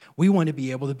word. We want to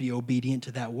be able to be obedient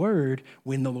to that word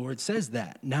when the Lord says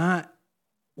that, not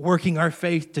working our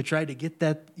faith to try to get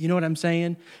that. You know what I'm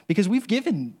saying? Because we've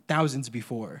given thousands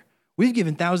before. We've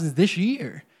given thousands this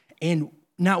year. And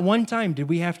not one time did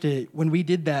we have to, when we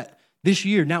did that this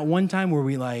year, not one time were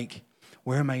we like,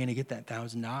 where am I going to get that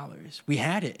 $1,000? We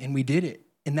had it and we did it.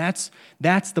 And that's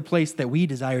the place that we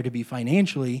desire to be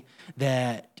financially,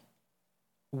 that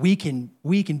we can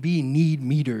be need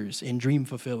meters and dream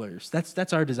fulfillers.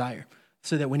 That's our desire,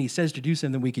 so that when He says to do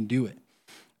something, we can do it.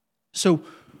 So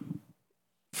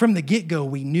from the get-go,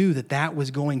 we knew that that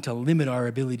was going to limit our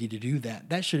ability to do that.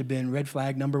 That should have been red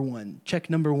flag number one, check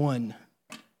number one.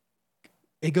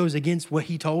 It goes against what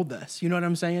he told us. You know what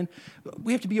I'm saying?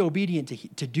 We have to be obedient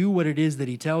to do what it is that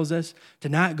he tells us, to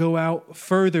not go out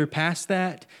further past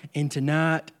that, and to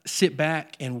not sit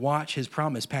back and watch his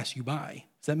promise pass you by.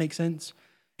 Does that make sense?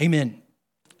 Amen.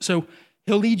 So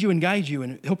he'll lead you and guide you,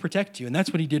 and he'll protect you. And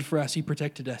that's what he did for us. He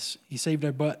protected us. He saved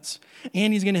our butts.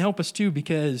 And he's going to help us too,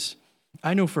 because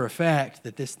I know for a fact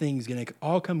that this thing's going to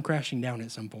all come crashing down at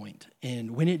some point.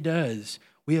 And when it does,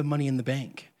 we have money in the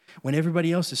bank. When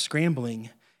everybody else is scrambling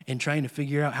and trying to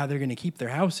figure out how they're going to keep their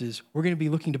houses, we're going to be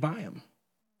looking to buy them.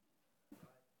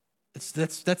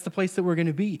 That's the place that we're going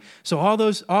to be. So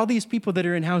all these people that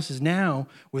are in houses now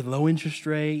with low interest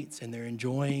rates, and they're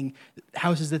enjoying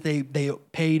houses that they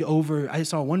paid over. I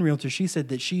saw one realtor, she said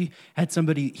that she had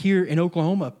somebody here in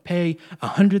Oklahoma pay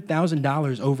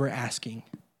 $100,000 over asking.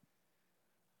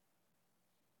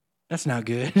 That's not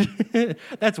good.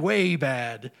 That's way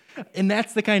bad. And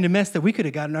that's the kind of mess that we could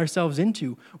have gotten ourselves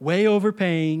into. Way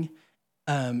overpaying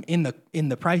in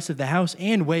the price of the house,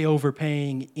 and way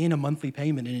overpaying in a monthly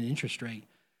payment and an interest rate.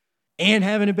 And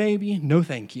having a baby, no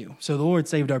thank you. So the Lord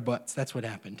saved our butts. That's what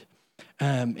happened.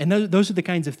 And those are the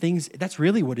kinds of things, that's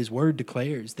really what his word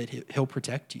declares, that he'll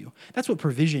protect you. That's what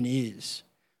provision is.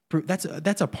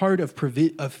 That's a part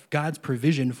of God's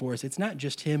provision for us. It's not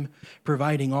just him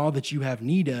providing all that you have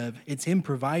need of. It's him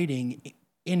providing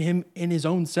in his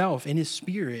own self, in his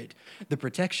spirit, the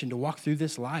protection to walk through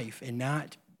this life and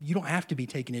not. You don't have to be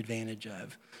taken advantage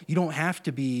of. You don't have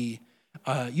to be.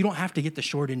 You don't have to get the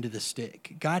short end of the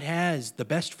stick. God has the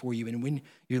best for you, and when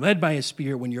you're led by his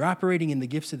Spirit, when you're operating in the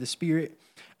gifts of the Spirit,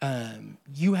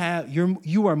 you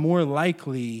are more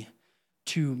likely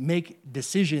to make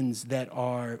decisions that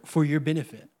are for your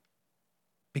benefit,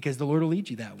 because the Lord will lead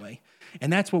you that way.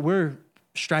 And that's what we're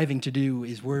striving to do,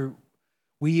 is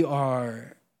we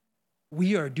are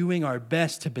doing our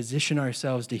best to position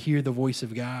ourselves to hear the voice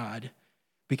of God,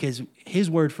 because his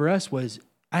word for us was,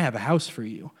 I have a house for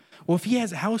you. Well, if he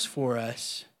has a house for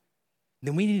us,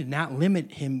 then we need to not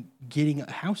limit him getting a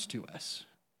house to us.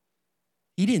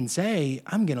 He didn't say,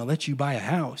 I'm going to let you buy a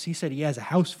house. He said he has a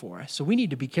house for us. So we need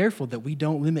to be careful that we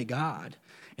don't limit God,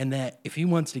 and that if he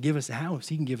wants to give us a house,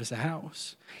 he can give us a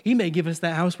house. He may give us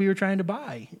that house we were trying to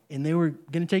buy, and they were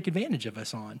going to take advantage of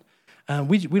us on.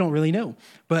 We don't really know.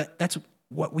 But that's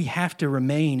what we have to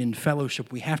remain in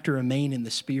fellowship. We have to remain in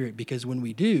the Spirit, because when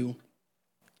we do,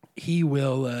 he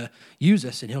will use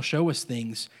us, and he'll show us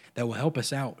things that will help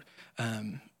us out,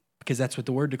 because that's what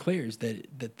the word declares, that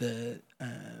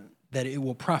it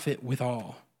will profit with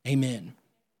all. Amen.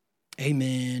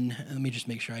 Amen. Let me just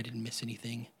make sure I didn't miss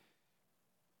anything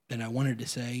that I wanted to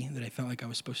say, that I felt like I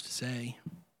was supposed to say.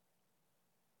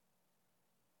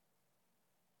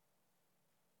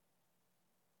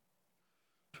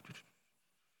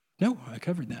 No, I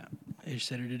covered that. I just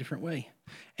said it a different way.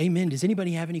 Amen. Does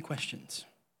anybody have any questions?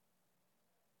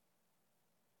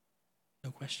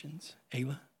 No questions?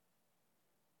 Ayla?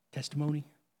 Testimony?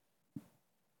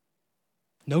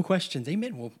 No questions.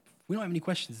 Amen. Well, if we don't have any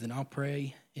questions, then I'll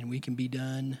pray and we can be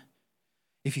done.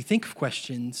 If you think of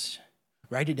questions,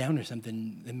 write it down or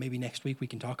something, then maybe next week we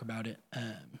can talk about it.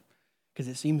 Because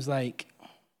it seems like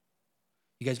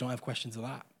you guys don't have questions a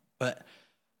lot. But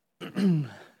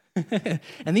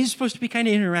and these are supposed to be kind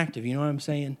of interactive, you know what I'm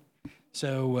saying?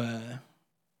 So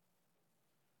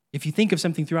if you think of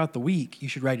something throughout the week, you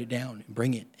should write it down and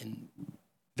bring it, and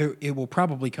it will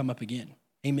probably come up again.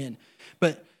 Amen.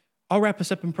 But I'll wrap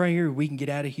us up in prayer. We can get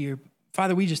out of here.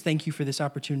 Father, we just thank you for this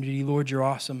opportunity. Lord, you're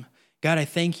awesome. God, I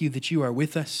thank you that you are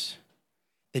with us,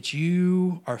 that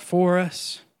you are for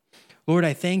us. Lord,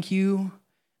 I thank you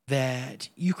that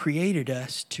you created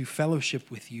us to fellowship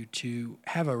with you, to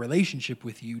have a relationship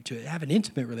with you, to have an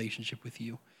intimate relationship with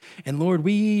you. And Lord,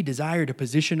 we desire to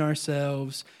position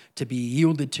ourselves to be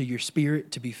yielded to your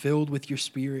Spirit, to be filled with your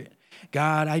Spirit.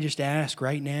 God, I just ask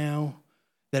right now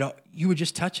that you would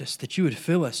just touch us, that you would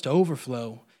fill us to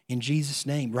overflow in Jesus'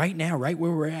 name, right now, right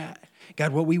where we're at.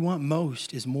 God, what we want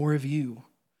most is more of you,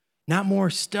 not more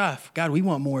stuff. God, we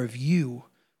want more of you.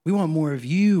 We want more of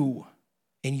you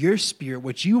and your Spirit,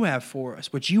 what you have for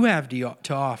us, what you have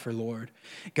to offer, Lord.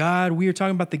 God, we are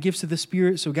talking about the gifts of the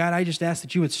Spirit, so God, I just ask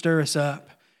that you would stir us up.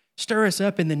 Stir us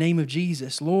up in the name of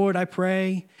Jesus. Lord, I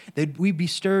pray that we be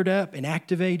stirred up and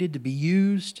activated to be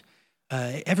used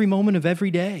every moment of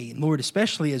every day. Lord,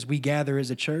 especially as we gather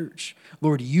as a church,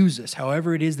 Lord, use us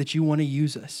however it is that you want to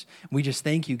use us. We just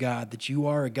thank you, God, that you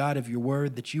are a God of your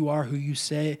word, that you are who you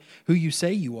say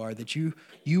you are, that you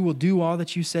will do all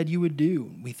that you said you would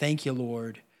do. We thank you,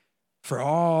 Lord. for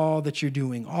all that you're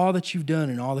doing, all that you've done,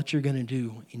 and all that you're going to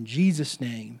do. In Jesus'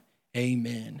 name,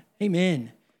 amen.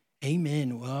 Amen.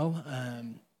 Amen. Well,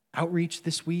 outreach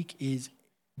this week is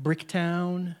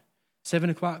Bricktown, 7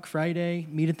 o'clock Friday,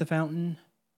 meet at the fountain.